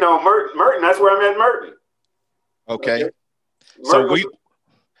 and you know, Merton, that's where I met Merton. Okay. Merton So was,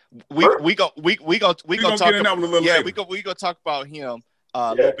 we go talk about a little later. we go talk about him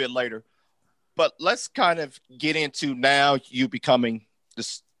a little bit later. But let's kind of get into now you becoming the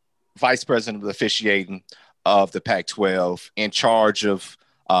vice president of officiating of the Pac-12, in charge of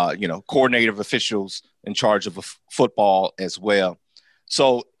coordinative officials, in charge of football as well.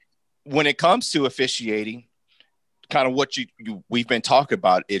 So when it comes to officiating, kind of what we've been talking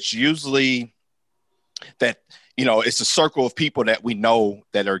about, it's usually that, it's a circle of people that we know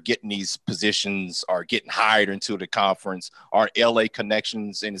that are getting these positions, are getting hired into the conference. Our LA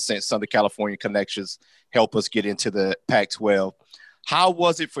connections, in a sense, Southern California connections help us get into the Pac-12. How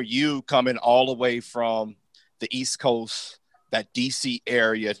was it for you coming all the way from the East Coast, that DC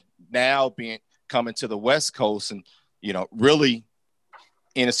area, now coming to the West Coast and, really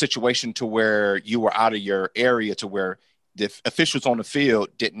in a situation to where you were out of your area, to where the officials on the field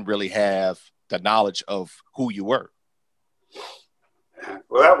didn't really have the knowledge of who you were?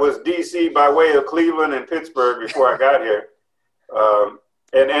 Well, that was DC by way of Cleveland and Pittsburgh before I got here,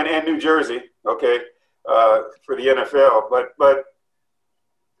 and New Jersey, okay, for the NFL. But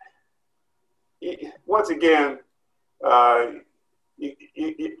once again,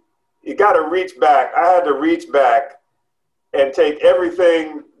 you got to reach back. I had to reach back and take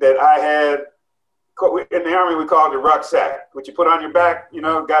everything that I had. In the Army, we call it the rucksack, which you put on your back,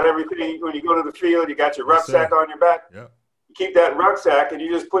 got everything. When you go to the field, you got your rucksack on your back. Yep. You keep that rucksack and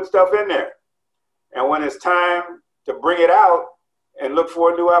you just put stuff in there. And when it's time to bring it out and look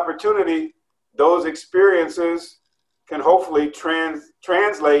for a new opportunity, those experiences can hopefully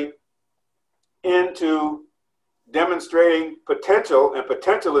translate into demonstrating potential, and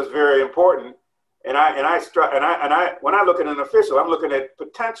potential is very important. And when I look at an official, I'm looking at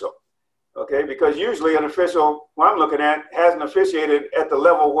potential. Okay, because usually an official, who I'm looking at, hasn't officiated at the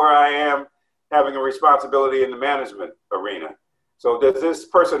level where I am having a responsibility in the management arena. So does this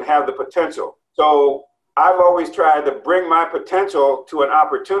person have the potential? So I've always tried to bring my potential to an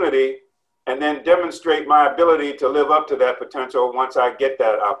opportunity and then demonstrate my ability to live up to that potential once I get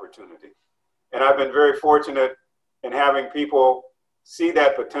that opportunity. And I've been very fortunate in having people see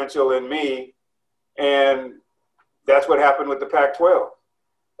that potential in me. And that's what happened with the Pac-12.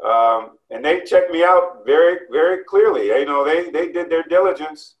 And they checked me out very, very clearly. They did their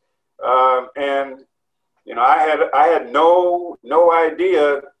diligence, and I had no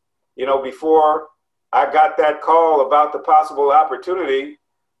idea, before I got that call about the possible opportunity.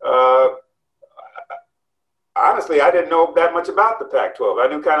 Honestly, I didn't know that much about the Pac-12. I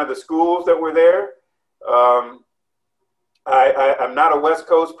knew kind of the schools that were there. I'm not a West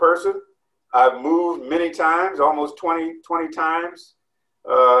Coast person. I've moved many times, almost 20 times.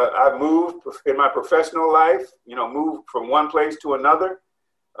 I've moved in my professional life, moved from one place to another.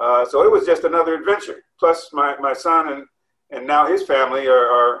 So it was just another adventure. Plus my son and now his family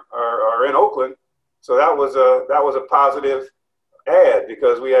are in Oakland. So that was a positive add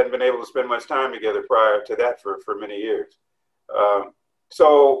because we hadn't been able to spend much time together prior to that for many years.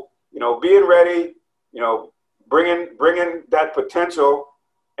 So, being ready, bringing that potential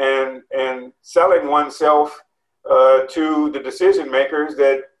and selling oneself to the decision makers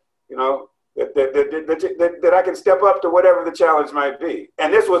that that I can step up to whatever the challenge might be.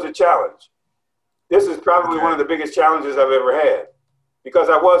 And this was a challenge. This is probably one of the biggest challenges I've ever had because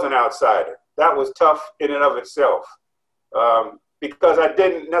I was an outsider. That was tough in and of itself because I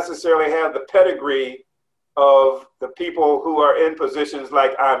didn't necessarily have the pedigree of the people who are in positions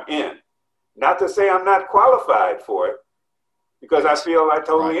like I'm in. Not to say I'm not qualified for it, because I feel I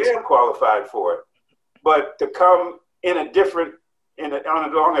totally am qualified for it. But to come in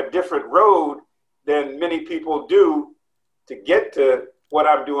along a different road than many people do to get to what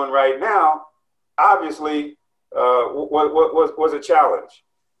I'm doing right now, obviously was a challenge.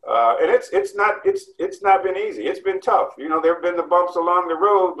 And it's not been easy. It's been tough. There have been the bumps along the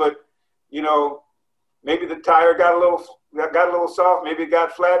road, but maybe the tire got a little soft, maybe it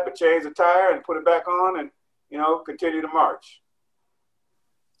got flat, but change the tire and put it back on and, continue to march.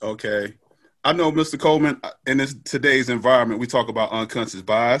 Okay. I know, Mr. Coleman, in today's environment, we talk about unconscious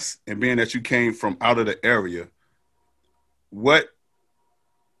bias, and being that you came from out of the area, what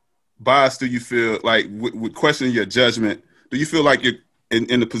bias do you feel like with questioning your judgment? Do you feel like you're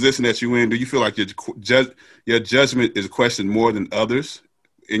in the position that you're in? Do you feel like your judgment is questioned more than others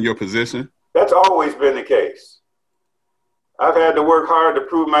in your position? That's always been the case. I've had to work hard to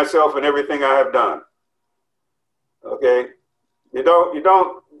prove myself in everything I have done. Okay,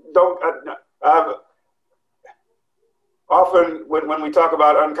 I've often when we talk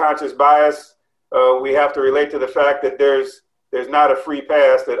about unconscious bias, we have to relate to the fact that there's not a free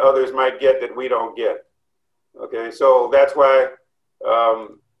pass that others might get that we don't get. Okay, so that's why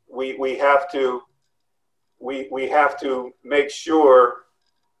we have to make sure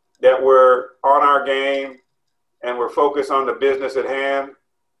that we're on our game and we're focused on the business at hand,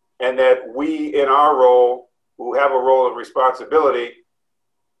 and that we in our role, who have a role of responsibility,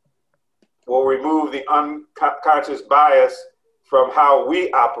 will remove the unconscious bias from how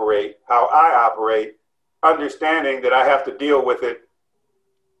we operate, how I operate, understanding that I have to deal with it,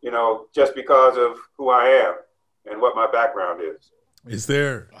 just because of who I am and what my background is. Is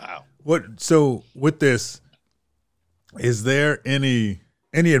there so with this, is there any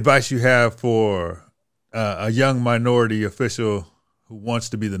advice you have for a young minority official who wants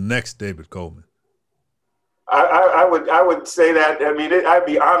to be the next David Coleman? I would say that. I mean, I'd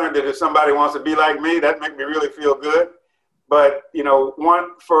be honored that if somebody wants to be like me, that make me really feel good. But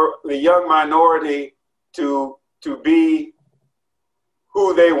for the young minority to be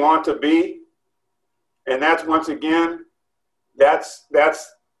who they want to be, and that's once again, that's the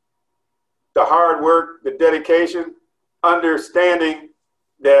hard work, the dedication, understanding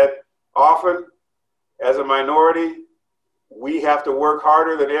that often as a minority, we have to work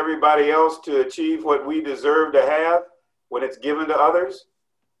harder than everybody else to achieve what we deserve to have when it's given to others.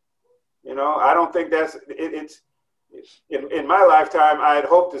 I don't think it's in my lifetime, I'd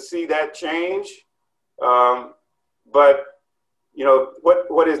hope to see that change. But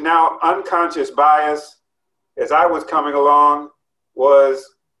what is now unconscious bias, as I was coming along,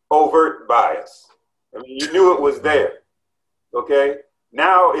 was overt bias. I mean, you knew it was there. Okay.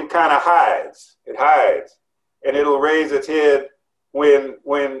 Now it kind of hides. It hides, and it'll raise its head when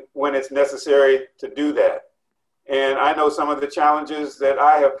it's necessary to do that. And I know some of the challenges that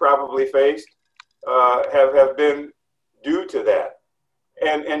I have probably faced have been due to that.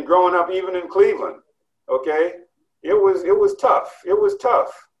 And growing up, even in Cleveland, okay, it was tough. It was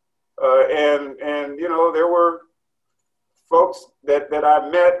tough. And there were folks that I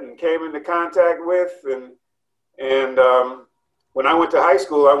met and came into contact with, and when I went to high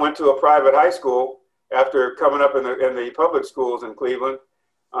school, I went to a private high school after coming up in the public schools in Cleveland.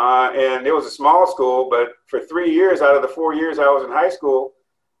 And it was a small school, but for 3 years out of the 4 years I was in high school,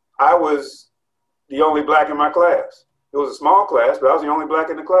 I was the only black in my class. It was a small class, but I was the only black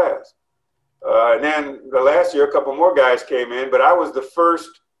in the class. And then the last year, a couple more guys came in, but I was the first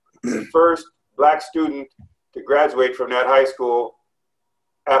black student to graduate from that high school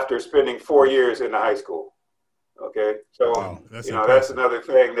after spending 4 years in the high school. Okay, so wow, that's another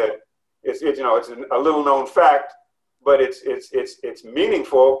thing that it's a little known fact, but it's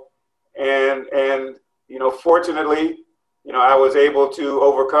meaningful, and fortunately, I was able to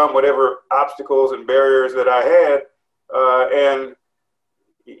overcome whatever obstacles and barriers that I had, and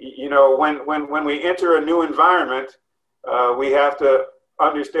when we enter a new environment, we have to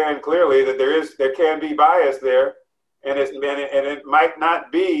understand clearly that there can be bias there, and it might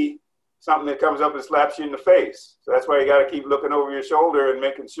not be something that comes up and slaps you in the face. So that's why you got to keep looking over your shoulder and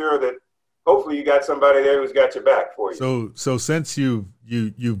making sure that hopefully you got somebody there who's got your back for you. So since you've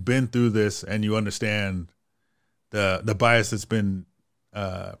been through this and you understand the bias that's been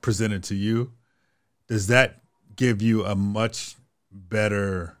presented to you, does that give you a much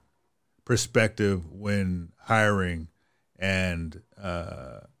better perspective when hiring and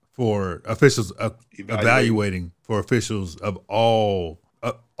for officials, evaluating for officials of all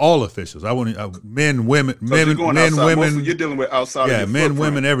officials? I want men, women, so men, women. You're dealing with outside. Yeah, of your men, footprint.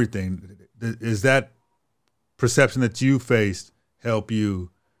 women, everything. Is that perception that you faced help you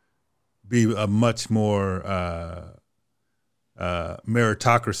be a much more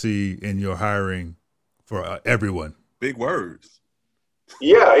meritocracy in your hiring for everyone? Big words.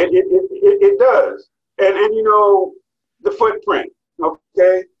 Yeah, it does. And the footprint.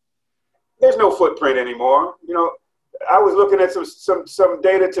 Okay, there's no footprint anymore. I was looking at some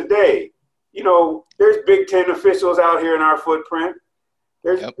data today. There's Big Ten officials out here in our footprint.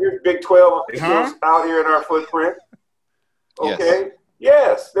 There's Big 12 officials out here in our footprint. Okay.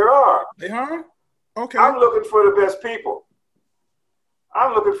 Yes, there are. They are? Okay. I'm looking for the best people.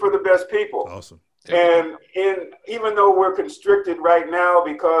 Awesome. And even though we're constricted right now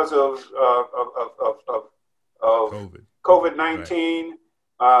because of COVID-19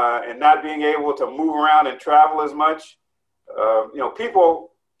 and not being able to move around and travel as much,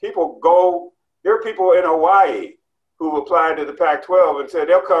 people go. There are people in Hawaii who applied to the Pac-12 and said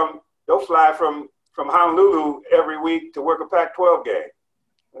they'll fly from Honolulu every week to work a Pac-12 game.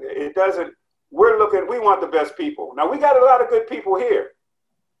 We want the best people. Now, we got a lot of good people here.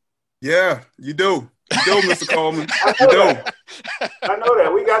 Yeah, you do. You do, Mr. Coleman. I know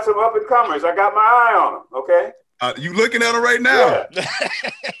that. We got some up-and-comers. I got my eye on them, okay? You looking at them right now? Yeah.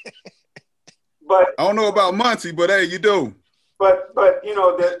 But I don't know about Monty, but hey, you do. But the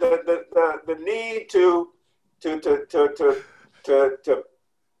need to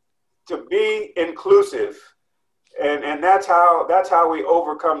be inclusive, and that's how we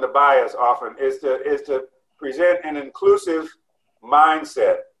overcome the bias often is to present an inclusive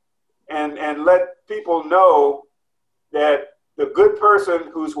mindset and let people know that the good person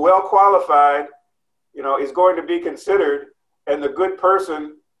who's well qualified, is going to be considered, and the good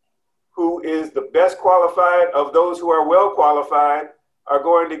person who is the best qualified of those who are well qualified are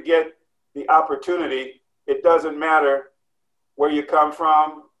going to get the opportunity. It doesn't matter where you come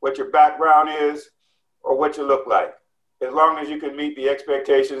from, what your background is, or what you look like, as long as you can meet the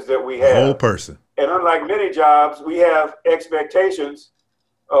expectations that we have. The whole person. And unlike many jobs, we have expectations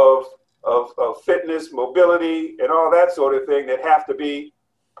of fitness, mobility, and all that sort of thing that have to be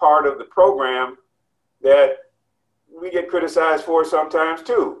part of the program that we get criticized for sometimes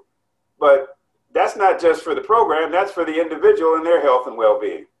too. But that's not just for the program, that's for the individual and their health and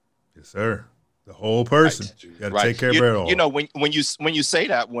well-being. Yes, sir. The whole person. Right. You got to take care of it all. When you say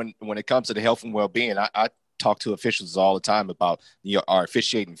that, when it comes to the health and well-being, I talk to officials all the time about our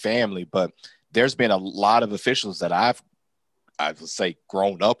officiating family, but there's been a lot of officials that I would say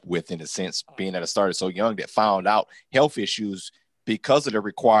grown up with, in a sense, being that I started so young, that found out health issues because of the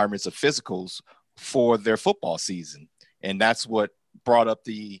requirements of physicals for their football season. And that's what brought up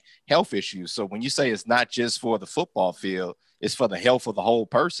the health issues. So when you say it's not just for the football field, it's for the health of the whole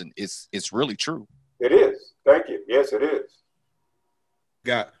person, it's really true. It is. Thank you. Yes, it is.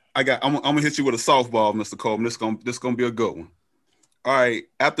 I'm gonna hit you with a softball, Mr. Coleman. This gonna be a good one. All right.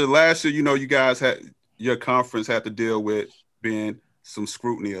 After last year, you guys your conference had to deal with being some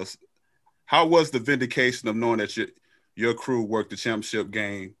scrutiny. How was the vindication of knowing that your crew worked the championship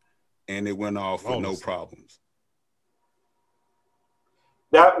game and it went off with no problems?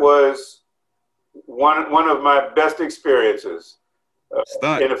 That was one of my best experiences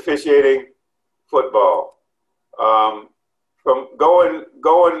in officiating football. From going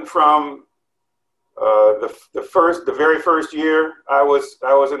from the very first year I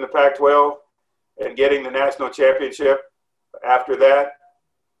was in the Pac-12 and getting the national championship after that,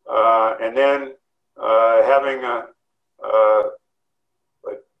 and then having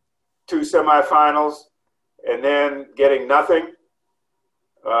two semifinals, and then getting nothing,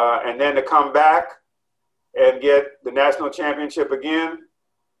 and then to come back and get the national championship again.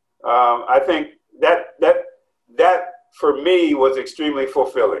 I think that for me was extremely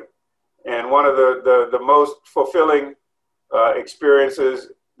fulfilling, and one of the most fulfilling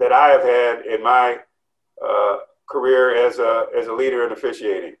experiences that I have had in my career as a leader in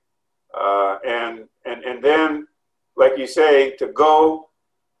officiating. And then, like you say, to go,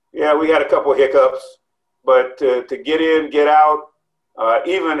 yeah, we had a couple hiccups, but to get in, get out,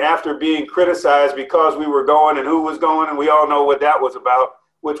 even after being criticized because we were going and who was going, and we all know what that was about,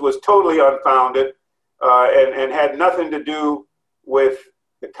 which was totally unfounded, and had nothing to do with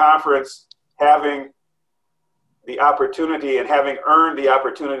the conference having the opportunity and having earned the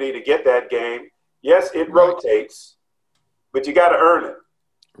opportunity to get that game. Yes, it rotates, but you got to earn it.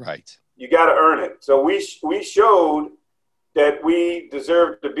 Right. You got to earn it. So we showed that we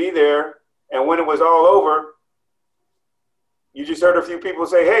deserved to be there, and when it was all over, you just heard a few people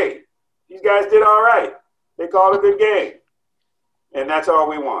say, hey, these guys did all right. They called a good game. And that's all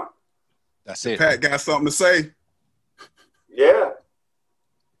we want. That's it. Pat got something to say. Yeah.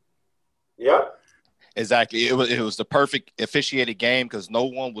 Yep. Exactly. It was the perfect officiated game because no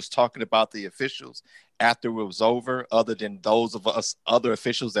one was talking about the officials after it was over, other than those of us other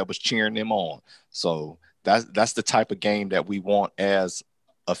officials that was cheering them on. So that's the type of game that we want as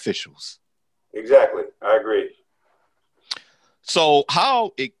officials. Exactly. I agree. So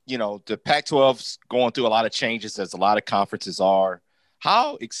how the Pac-12's going through a lot of changes, as a lot of conferences are.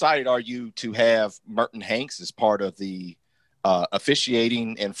 How excited are you to have Merton Hanks as part of the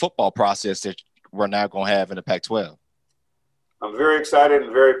officiating and football process that we're now going to have in the Pac-12? I'm very excited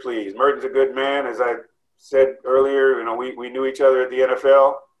and very pleased. Merton's a good man. As I said earlier, we knew each other at the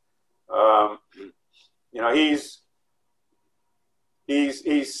NFL.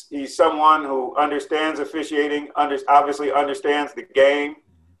 He's someone who understands officiating, obviously understands the game,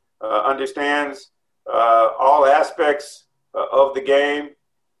 understands all aspects of the game,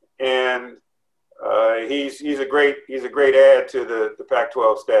 and he's a great add to the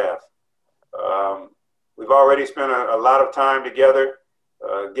Pac-12 staff. We've already spent a lot of time together,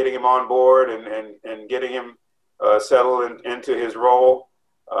 getting him on board and getting him settled into his role.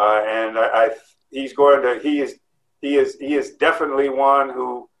 And he is definitely one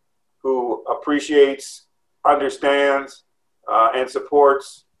who appreciates, understands, and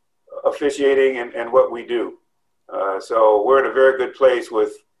supports officiating and what we do. So we're in a very good place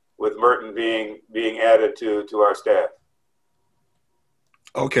with Merton being added to our staff.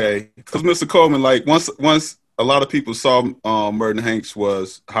 Okay, because Mr. Coleman, like once a lot of people saw Merton Hanks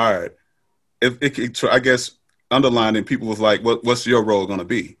was hired, I guess underlining people was like, what's your role going to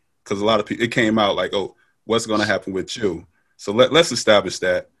be? Because a lot of people, it came out like, oh, what's going to happen with you? So let's establish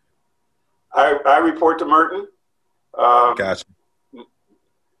that. I report to Merton. Gotcha.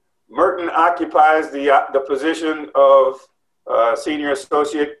 Merton occupies the position of Senior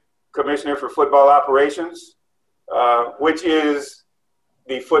Associate Commissioner for Football Operations, which is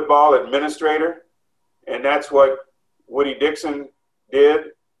the football administrator, and that's what Woody Dixon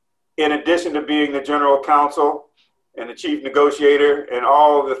did. In addition to being the general counsel and the chief negotiator and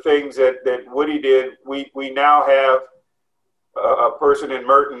all of the things that Woody did, we now have a person in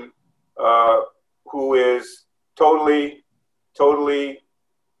Merton who is totally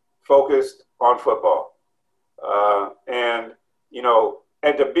focused on football. And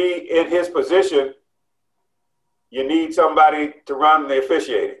to be in his position, you need somebody to run the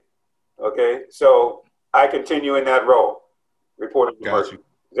officiating. Okay, so I continue in that role, reporting to Merton.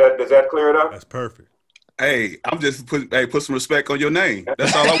 Does that clear it up? That's perfect. Hey, I'm just put some respect on your name.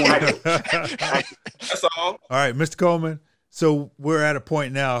 That's all I want to do. That's all. All right, Mr. Coleman. So we're at a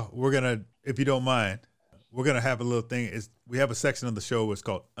point now. We're gonna, if you don't mind, we're gonna have a little thing. We have a section of the show that's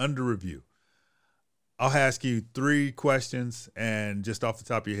called Under Review. I'll ask you 3 questions, and just off the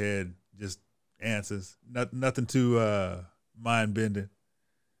top of your head, just answers. Nothing too mind bending.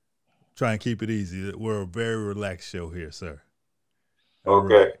 Try and keep it easy. We're a very relaxed show here, sir.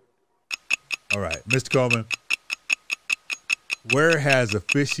 Okay. All right, Mr. Coleman. Where has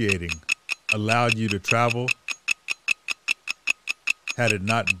officiating allowed you to travel had it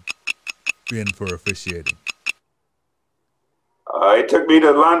not been for officiating? It took me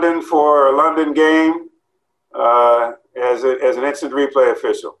to London for a London game as an instant replay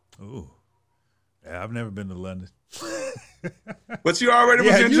official. Ooh. Yeah, I've never been to London. But you already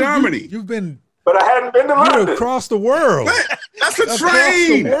was in Germany. You've been. But I hadn't been to London. Across the world. That's a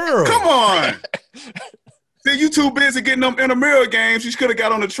train. The world. Come on. See, you too busy getting them intramural games. You could have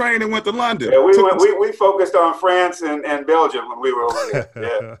got on the train and went to London. Yeah, we focused on France and Belgium when we were over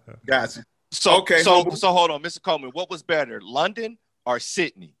there. Yeah. Gotcha. So hold on, Mr. Coleman. What was better, London or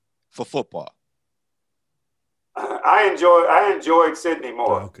Sydney for football? I enjoyed Sydney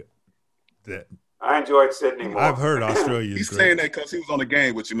more. Okay. I enjoyed Sydney more. I've heard Australia. He's saying that because he was on the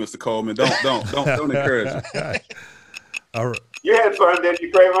game with you, Mr. Coleman. Don't encourage him. All right. You had fun, didn't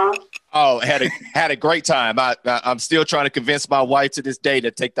you, Craven? Oh, had a great time. I'm still trying to convince my wife to this day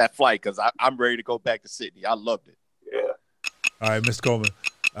to take that flight because I'm ready to go back to Sydney. I loved it. Yeah. All right, Mr. Coleman.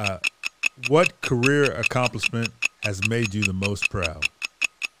 What career accomplishment has made you the most proud?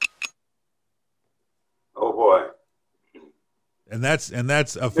 Oh boy. And that's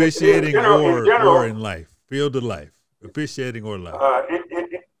officiating or in life, field of life, officiating or life.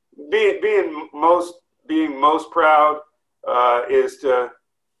 Being most proud is to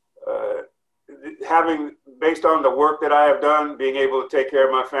having, based on the work that I have done, being able to take care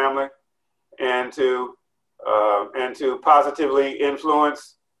of my family and to positively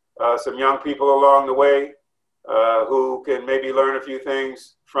influence some young people along the way who can maybe learn a few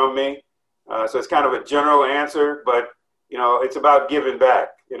things from me. So it's kind of a general answer, but it's about giving back,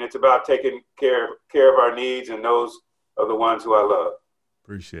 and it's about taking care of our needs and those of the ones who I love.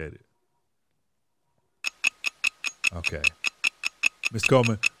 Appreciate it. Okay. Mr.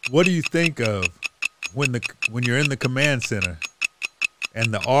 Coleman, what do you think of when you're in the command center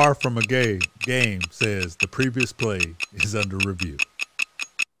and the R from a game says the previous play is under review?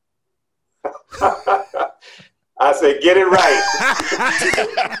 I say, get it right.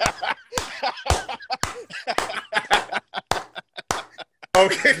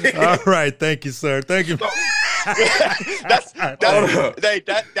 Okay. All right. Thank you, sir. Thank you.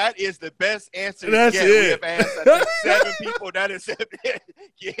 That is the best answer. That's yet. it. We have asked, I think, 7 people. That is it.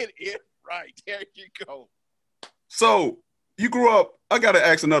 Get it right. There you go. So you grew up. I got to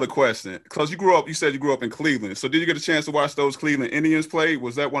ask another question because you said you grew up in Cleveland. So did you get a chance to watch those Cleveland Indians play?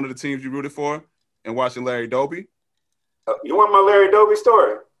 Was that one of the teams you rooted for? And watching Larry Doby? You want my Larry Doby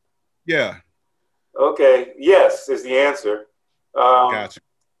story? Yeah. Okay. Yes is the answer. Gotcha.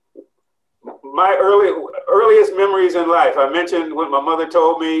 My earliest memories in life, I mentioned what my mother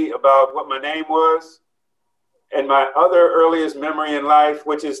told me about what my name was. And my other earliest memory in life,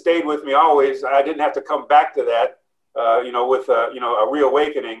 which has stayed with me always, I didn't have to come back to that, with a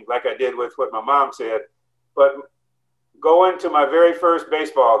reawakening like I did with what my mom said. But going to my very first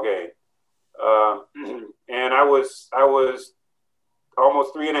baseball game, and I was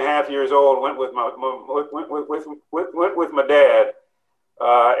almost 3.5 years old. Went with my dad,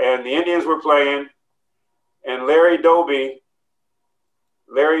 and the Indians were playing, and Larry Doby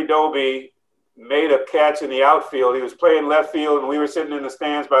made a catch in the outfield. He was playing left field, and we were sitting in the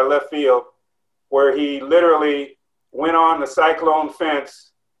stands by left field, where he literally went on the cyclone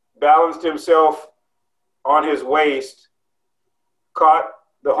fence, balanced himself on his waist, caught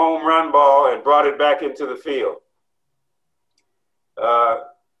the home run ball, and brought it back into the field.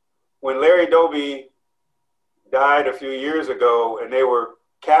 When Larry Doby died a few years ago, and they were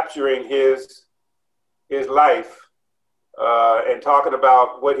capturing his life and talking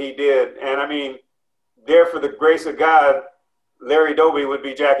about what he did, and I mean, there for the grace of God, Larry Doby would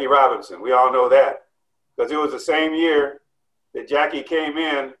be Jackie Robinson. We all know that because it was the same year that Jackie came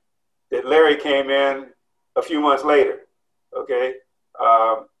in that Larry came in a few months later. Okay.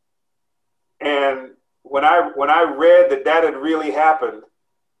 And when I read that had really happened,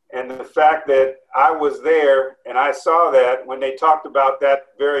 and the fact that I was there and I saw that when they talked about that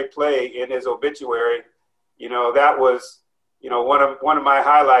very play in his obituary, that was, one of my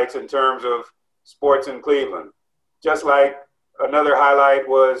highlights in terms of sports in Cleveland. Just like another highlight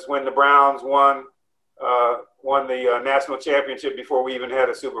was when the Browns won the national championship before we even had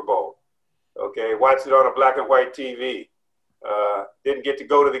a Super Bowl. Okay, watched it on a black and white TV. Didn't get to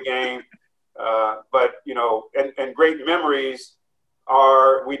go to the game, but and great memories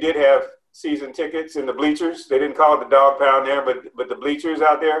are we did have season tickets in the bleachers. They didn't call it the dog pound there, but the bleachers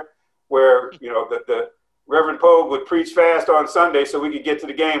out there where the Reverend Pogue would preach fast on Sunday so we could get to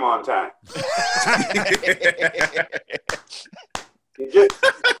the game on time.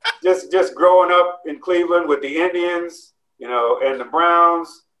 just growing up in Cleveland with the Indians, and the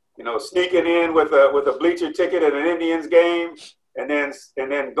Browns, sneaking in with a bleacher ticket at an Indians game, and then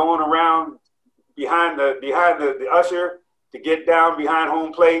going around behind the usher to get down behind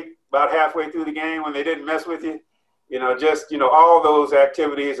home plate about halfway through the game when they didn't mess with you. All those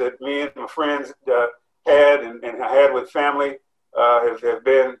activities that me and my friends had and I had with family have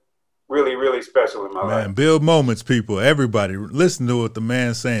been really, really special in my life. Man, build moments, people. Everybody, listen to what the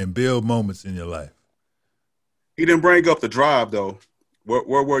man's saying. Build moments in your life. He didn't bring up the drive, though.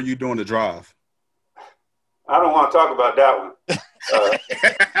 Where were you doing the drive? I don't want to talk about that one.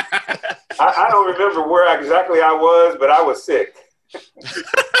 I don't remember where exactly I was, but I was sick.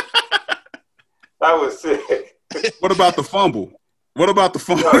 I was sick. What about the fumble? What about the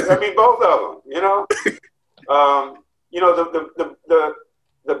fumble? I mean, both of them,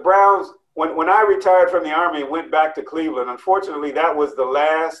 the Browns, when I retired from the Army and went back to Cleveland, unfortunately, that was the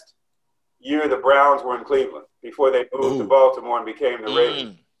last year the Browns were in Cleveland before they moved to Baltimore and became the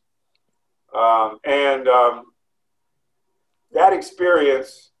Ravens. That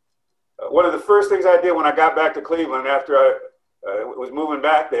experience, one of the first things I did when I got back to Cleveland after I was moving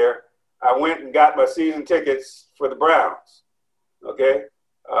back there, I went and got my season tickets for the Browns. Okay.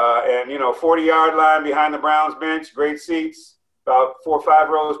 40-yard line behind the Browns bench, great seats, about 4 or 5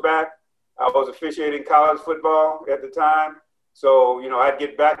 rows back. I was officiating college football at the time. So, I'd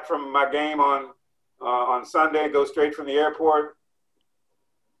get back from my game on Sunday, go straight from the airport.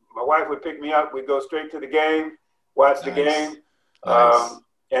 My wife would pick me up. We'd go straight to the game, watch the game. Nice.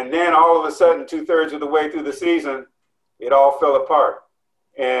 And then all of a sudden, 2/3 of the way through the season, it all fell apart.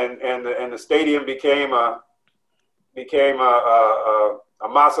 And the stadium became a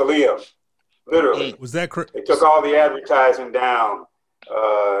mausoleum, literally. Was that They took all the advertising down.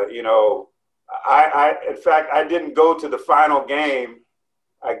 In fact, I didn't go to the final game.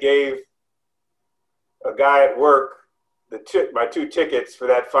 I gave a guy at work my 2 tickets for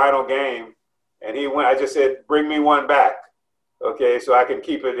that final game, and he went. I just said, "Bring me one back, okay, so I can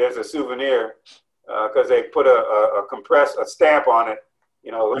keep it as a souvenir," because they put a stamp on it.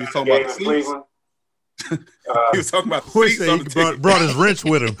 You talking Game about in Cleveland. He was talking about the Boy seats said on he the ticket. brought his wrench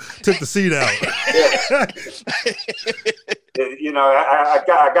with him, took the seat out. You know, I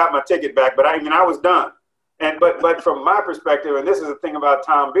got my ticket back, but I was done. But from my perspective, and this is the thing about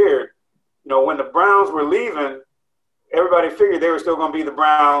Tom Beard, you know, when the Browns were leaving, everybody figured they were still going to be the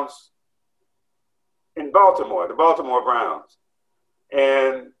Browns in Baltimore, the Baltimore Browns.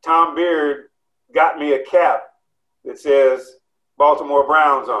 And Tom Beard got me a cap that says Baltimore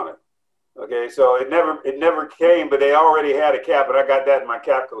Browns on it. Okay, so it never came, but they already had a cap, and I got that in my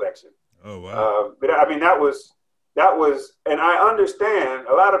cap collection. Oh wow! But I mean, that was, and I understand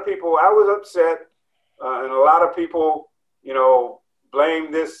a lot of people. I was upset, and a lot of people, you know,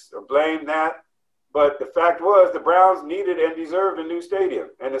 blame this or blame that. But the fact was, the Browns needed and deserved a new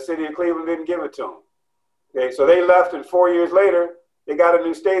stadium, and the city of Cleveland didn't give it to them. Okay, so they left, and 4 years later, they got a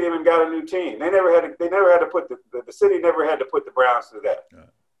new stadium and got a new team. They never had to put the city never had to put the Browns to that. Yeah.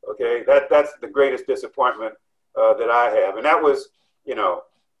 Okay, that's the greatest disappointment that I have, and that was, you know,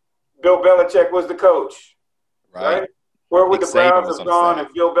 Bill Belichick was the coach, right? Where would the Browns have gone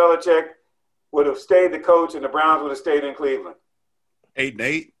if Bill Belichick would have stayed the coach and the Browns would have stayed in Cleveland?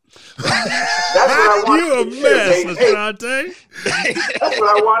 8-8. That's what I want. You a mess, Asante. That's what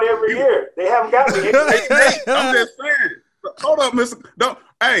I want every year. They haven't got me. 8-8. I'm just saying. Hold up, Mr. Don't.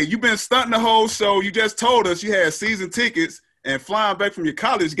 Hey, you've been stunting the whole show. You just told us you had season tickets and flying back from your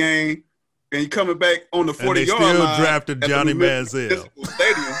college game, and you coming back on the 40-yard line. And they still drafted Johnny Manziel.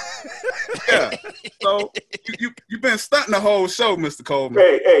 Stadium. Yeah. So you've been stunting the whole show, Mr. Coleman.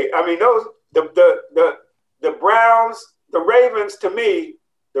 Hey. I mean, those the Browns, the Ravens. To me,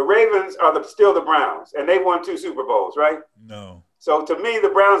 the Ravens are still the Browns, and they won 2 Super Bowls, right? No. So to me, the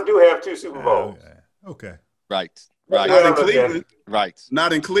Browns do have 2 Super Bowls. Okay. Right. Not in Cleveland. Right.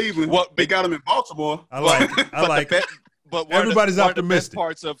 Not in Cleveland. Well, they got them in Baltimore. I like it. But everybody's optimistic.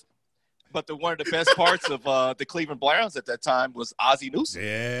 One of the best parts of the Cleveland Browns at that time was Ozzie Newsome,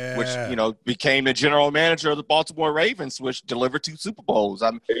 which, you know, became the general manager of the Baltimore Ravens, which delivered 2 Super Bowls.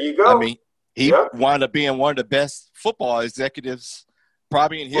 There you go. I mean, he wound up being one of the best football executives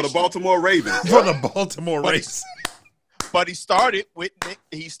probably in history. For the Baltimore Ravens. For the Baltimore Ravens. But he started with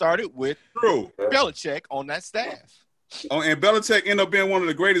True. Belichick on that staff. Oh, and Belichick ended up being one of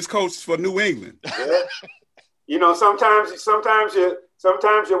the greatest coaches for New England. Yeah. You know, sometimes you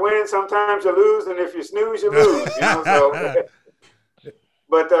win, sometimes you lose, and if you snooze, you lose. You know, so.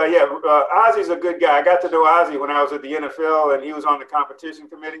 But Ozzie's a good guy. I got to know Ozzie when I was at the NFL, and he was on the competition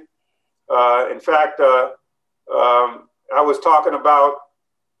committee. In fact, I was talking about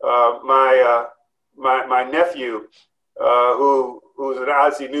my nephew, who's an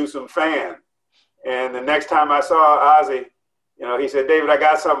Ozzie Newsome fan. And the next time I saw Ozzie, you know, he said, "David, I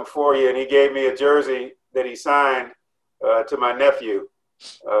got something for you." And he gave me a jersey that he signed to my nephew,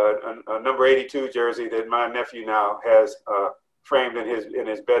 a number 82 jersey that my nephew now has framed in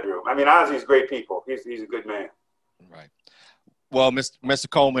his bedroom. I mean, Ozzie's great people. He's a good man. Right. Well, Mr.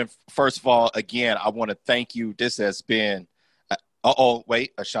 Coleman, first of all, again, I want to thank you. This has been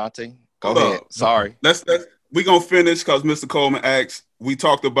wait, Ashanti. Go ahead. Sorry. We're going to finish because Mr. Coleman asked, we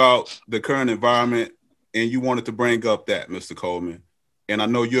talked about the current environment, and you wanted to bring up that, Mr. Coleman. And I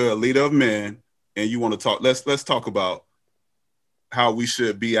know you're a leader of men, and you want to talk. Let's talk about how we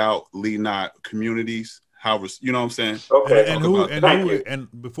should be out leading our communities. How, you know what I'm saying? Okay. And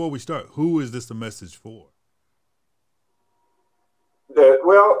before we start, who is this a message for?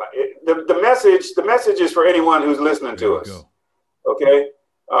 The message is for anyone who's listening to us. Go. Okay.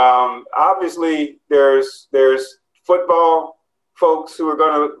 Obviously, there's football folks who are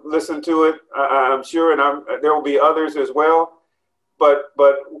going to listen to it, I'm sure, and there will be others as well. But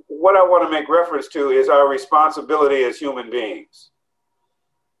what I want to make reference to is our responsibility as human beings.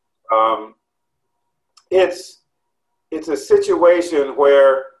 It's a situation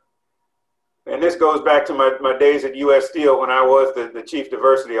where, and this goes back to my days at U.S. Steel when I was the chief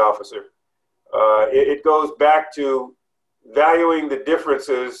diversity officer. It goes back to valuing the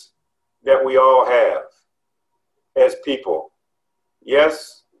differences that we all have as people.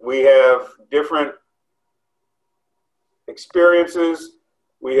 Yes, we have different experiences.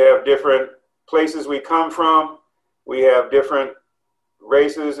 We have different places we come from. We have different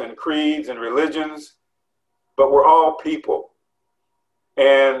races and creeds and religions, but we're all people.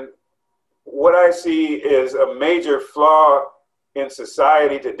 And what I see is a major flaw in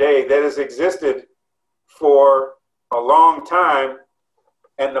society today that has existed for a long time,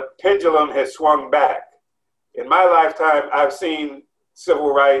 and the pendulum has swung back. In my lifetime, I've seen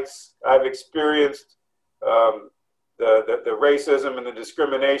civil rights. I've experienced the racism and the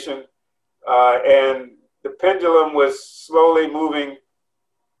discrimination, and the pendulum was slowly moving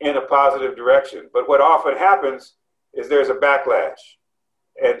in a positive direction. But what often happens is there's a backlash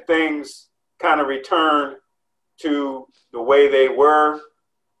and things kind of return to the way they were,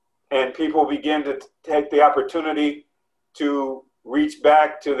 and people begin to take the opportunity to reach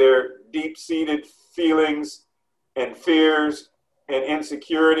back to their deep-seated feelings and fears and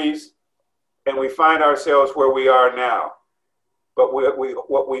insecurities, and we find ourselves where we are now. But what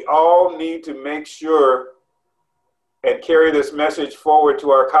we all need to make sure and carry this message forward to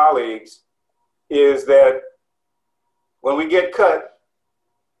our colleagues is that when we get cut,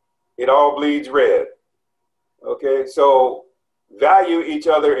 it all bleeds red. Okay, so value each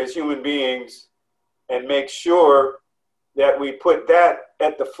other as human beings and make sure that we put that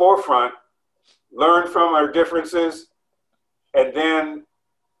at the forefront, learn from our differences, and then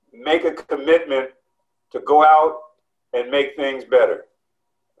make a commitment to go out and make things better.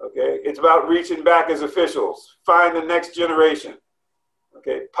 Okay, it's about reaching back as officials, find the next generation,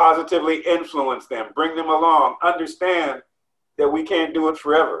 okay, positively influence them, bring them along, understand that we can't do it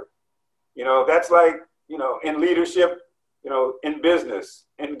forever. You know, that's like, you know, in leadership, you know, in business,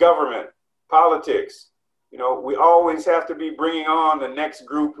 in government, politics, you know, we always have to be bringing on the next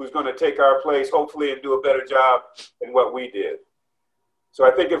group who's going to take our place, hopefully, and do a better job than what we did. So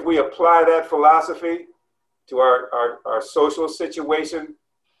I think if we apply that philosophy to our social situation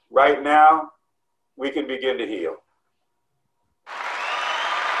right now, we can begin to heal.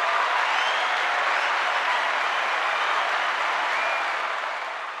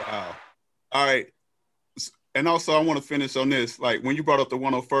 Wow. All right. And also, I want to finish on this. Like, when you brought up the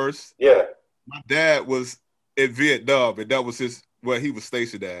 101st, yeah, my dad was at Vietnam, and that was where he was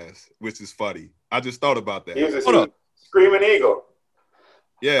stationed as, which is funny. I just thought about that. He was a Screaming Eagle.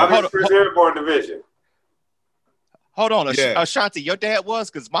 Yeah. 101st Airborne Division. Hold on, Yeah. Ashanti, your dad was?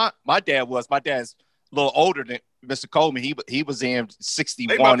 Because my dad was. My dad's a little older than Mr. Coleman. He was in 61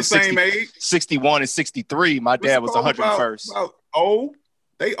 They about the and same age. 61 and 63. My dad was 101st. About old.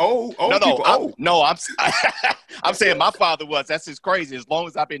 They old. Old people old. I'm saying my father was. That's just crazy. As long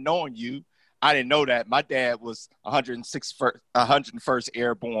as I've been knowing you, I didn't know that. My dad was 101st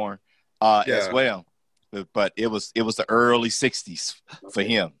Airborne as well. But it was the early 60s for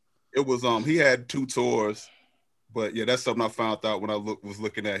him. It was he had 2 tours, but yeah, that's something I found out when I was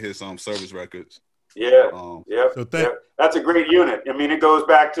looking at his service records. Yeah, So that's a great unit. I mean, it goes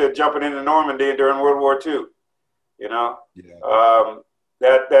back to jumping into Normandy during World War II. You know,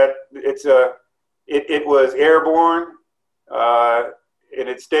 it was airborne, and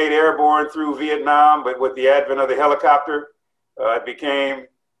it stayed airborne through Vietnam. But with the advent of the helicopter, it became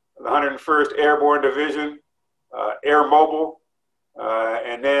the 101st Airborne Division, Air Mobile.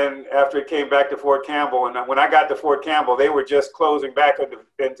 And then after it came back to Fort Campbell, and when I got to Fort Campbell, they were just closing back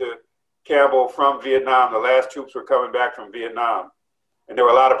into Campbell from Vietnam. The last troops were coming back from Vietnam. And there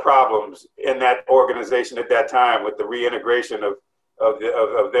were a lot of problems in that organization at that time with the reintegration of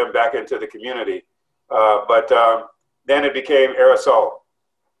them back into the community. But then it became air assault.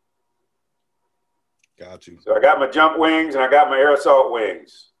 Got you. So I got my jump wings and I got my air assault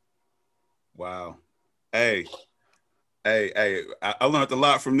wings. Wow. Hey, I learned a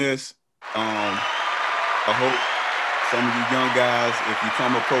lot from this. I hope some of you young guys, if you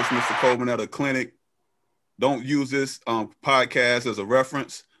come approach Mr. Coleman at a clinic, don't use this podcast as a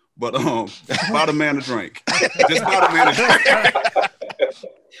reference, but buy the man a drink. Just buy the man a drink.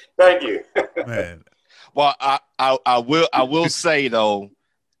 Thank you. Man. Well, I will say though,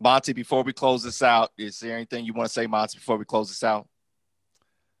 Monty, before we close this out, is there anything you want to say, Monty, before we close this out?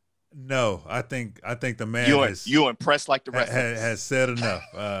 No, I think the man you impressed like the rest has said enough.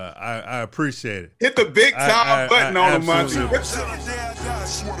 I appreciate it. Hit the big time button on him, Monty.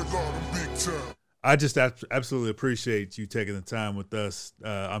 I just absolutely appreciate you taking the time with us.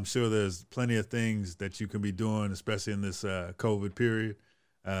 I'm sure there's plenty of things that you can be doing, especially in this COVID period.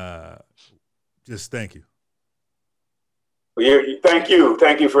 Just thank you. Well, thank you.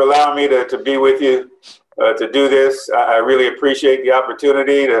 Thank you for allowing me to be with you to do this. I really appreciate the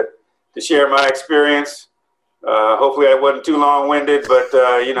opportunity to share my experience. Hopefully I wasn't too long-winded, but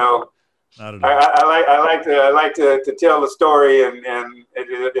you know, I like to tell the story, and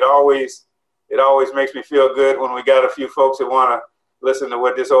it always makes me feel good when we got a few folks that want to listen to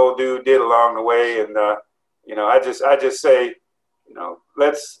what this old dude did along the way. And you know, I just say, you know,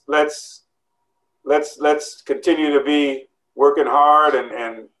 let's continue to be working hard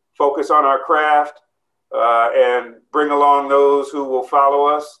and focus on our craft, and bring along those who will follow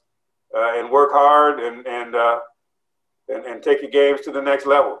us. And work hard and take your games to the next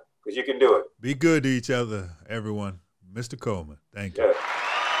level, because you can do it. Be good to each other, everyone. Mr. Coleman, thank you. Yeah.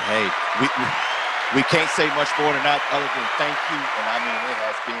 Hey, We can't say much more than that other than thank you. And I mean, it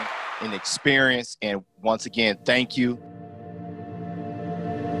has been an experience. And once again, thank you.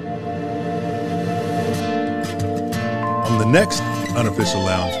 On the next Unofficial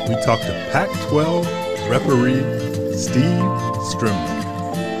Lounge, we talk to Pac-12 referee Steve Strimler.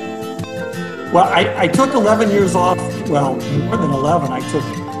 Well, I took 11 years off. Well, more than 11. I took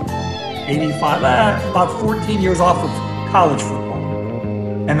 85, about 14 years off of college football.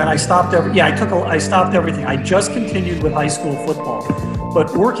 And then I stopped I stopped everything. I just continued with high school football.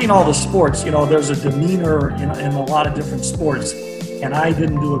 But working all the sports, there's a demeanor in a lot of different sports, and I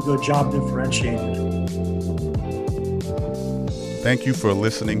didn't do a good job differentiating it. Thank you for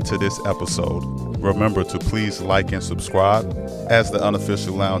listening to this episode. Remember to please like and subscribe, as the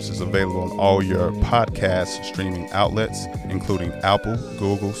Unofficial Lounge is available on all your podcast streaming outlets, including Apple,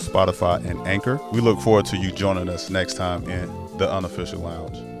 Google, Spotify, and Anchor. We look forward to you joining us next time in the Unofficial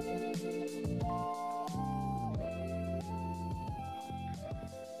Lounge.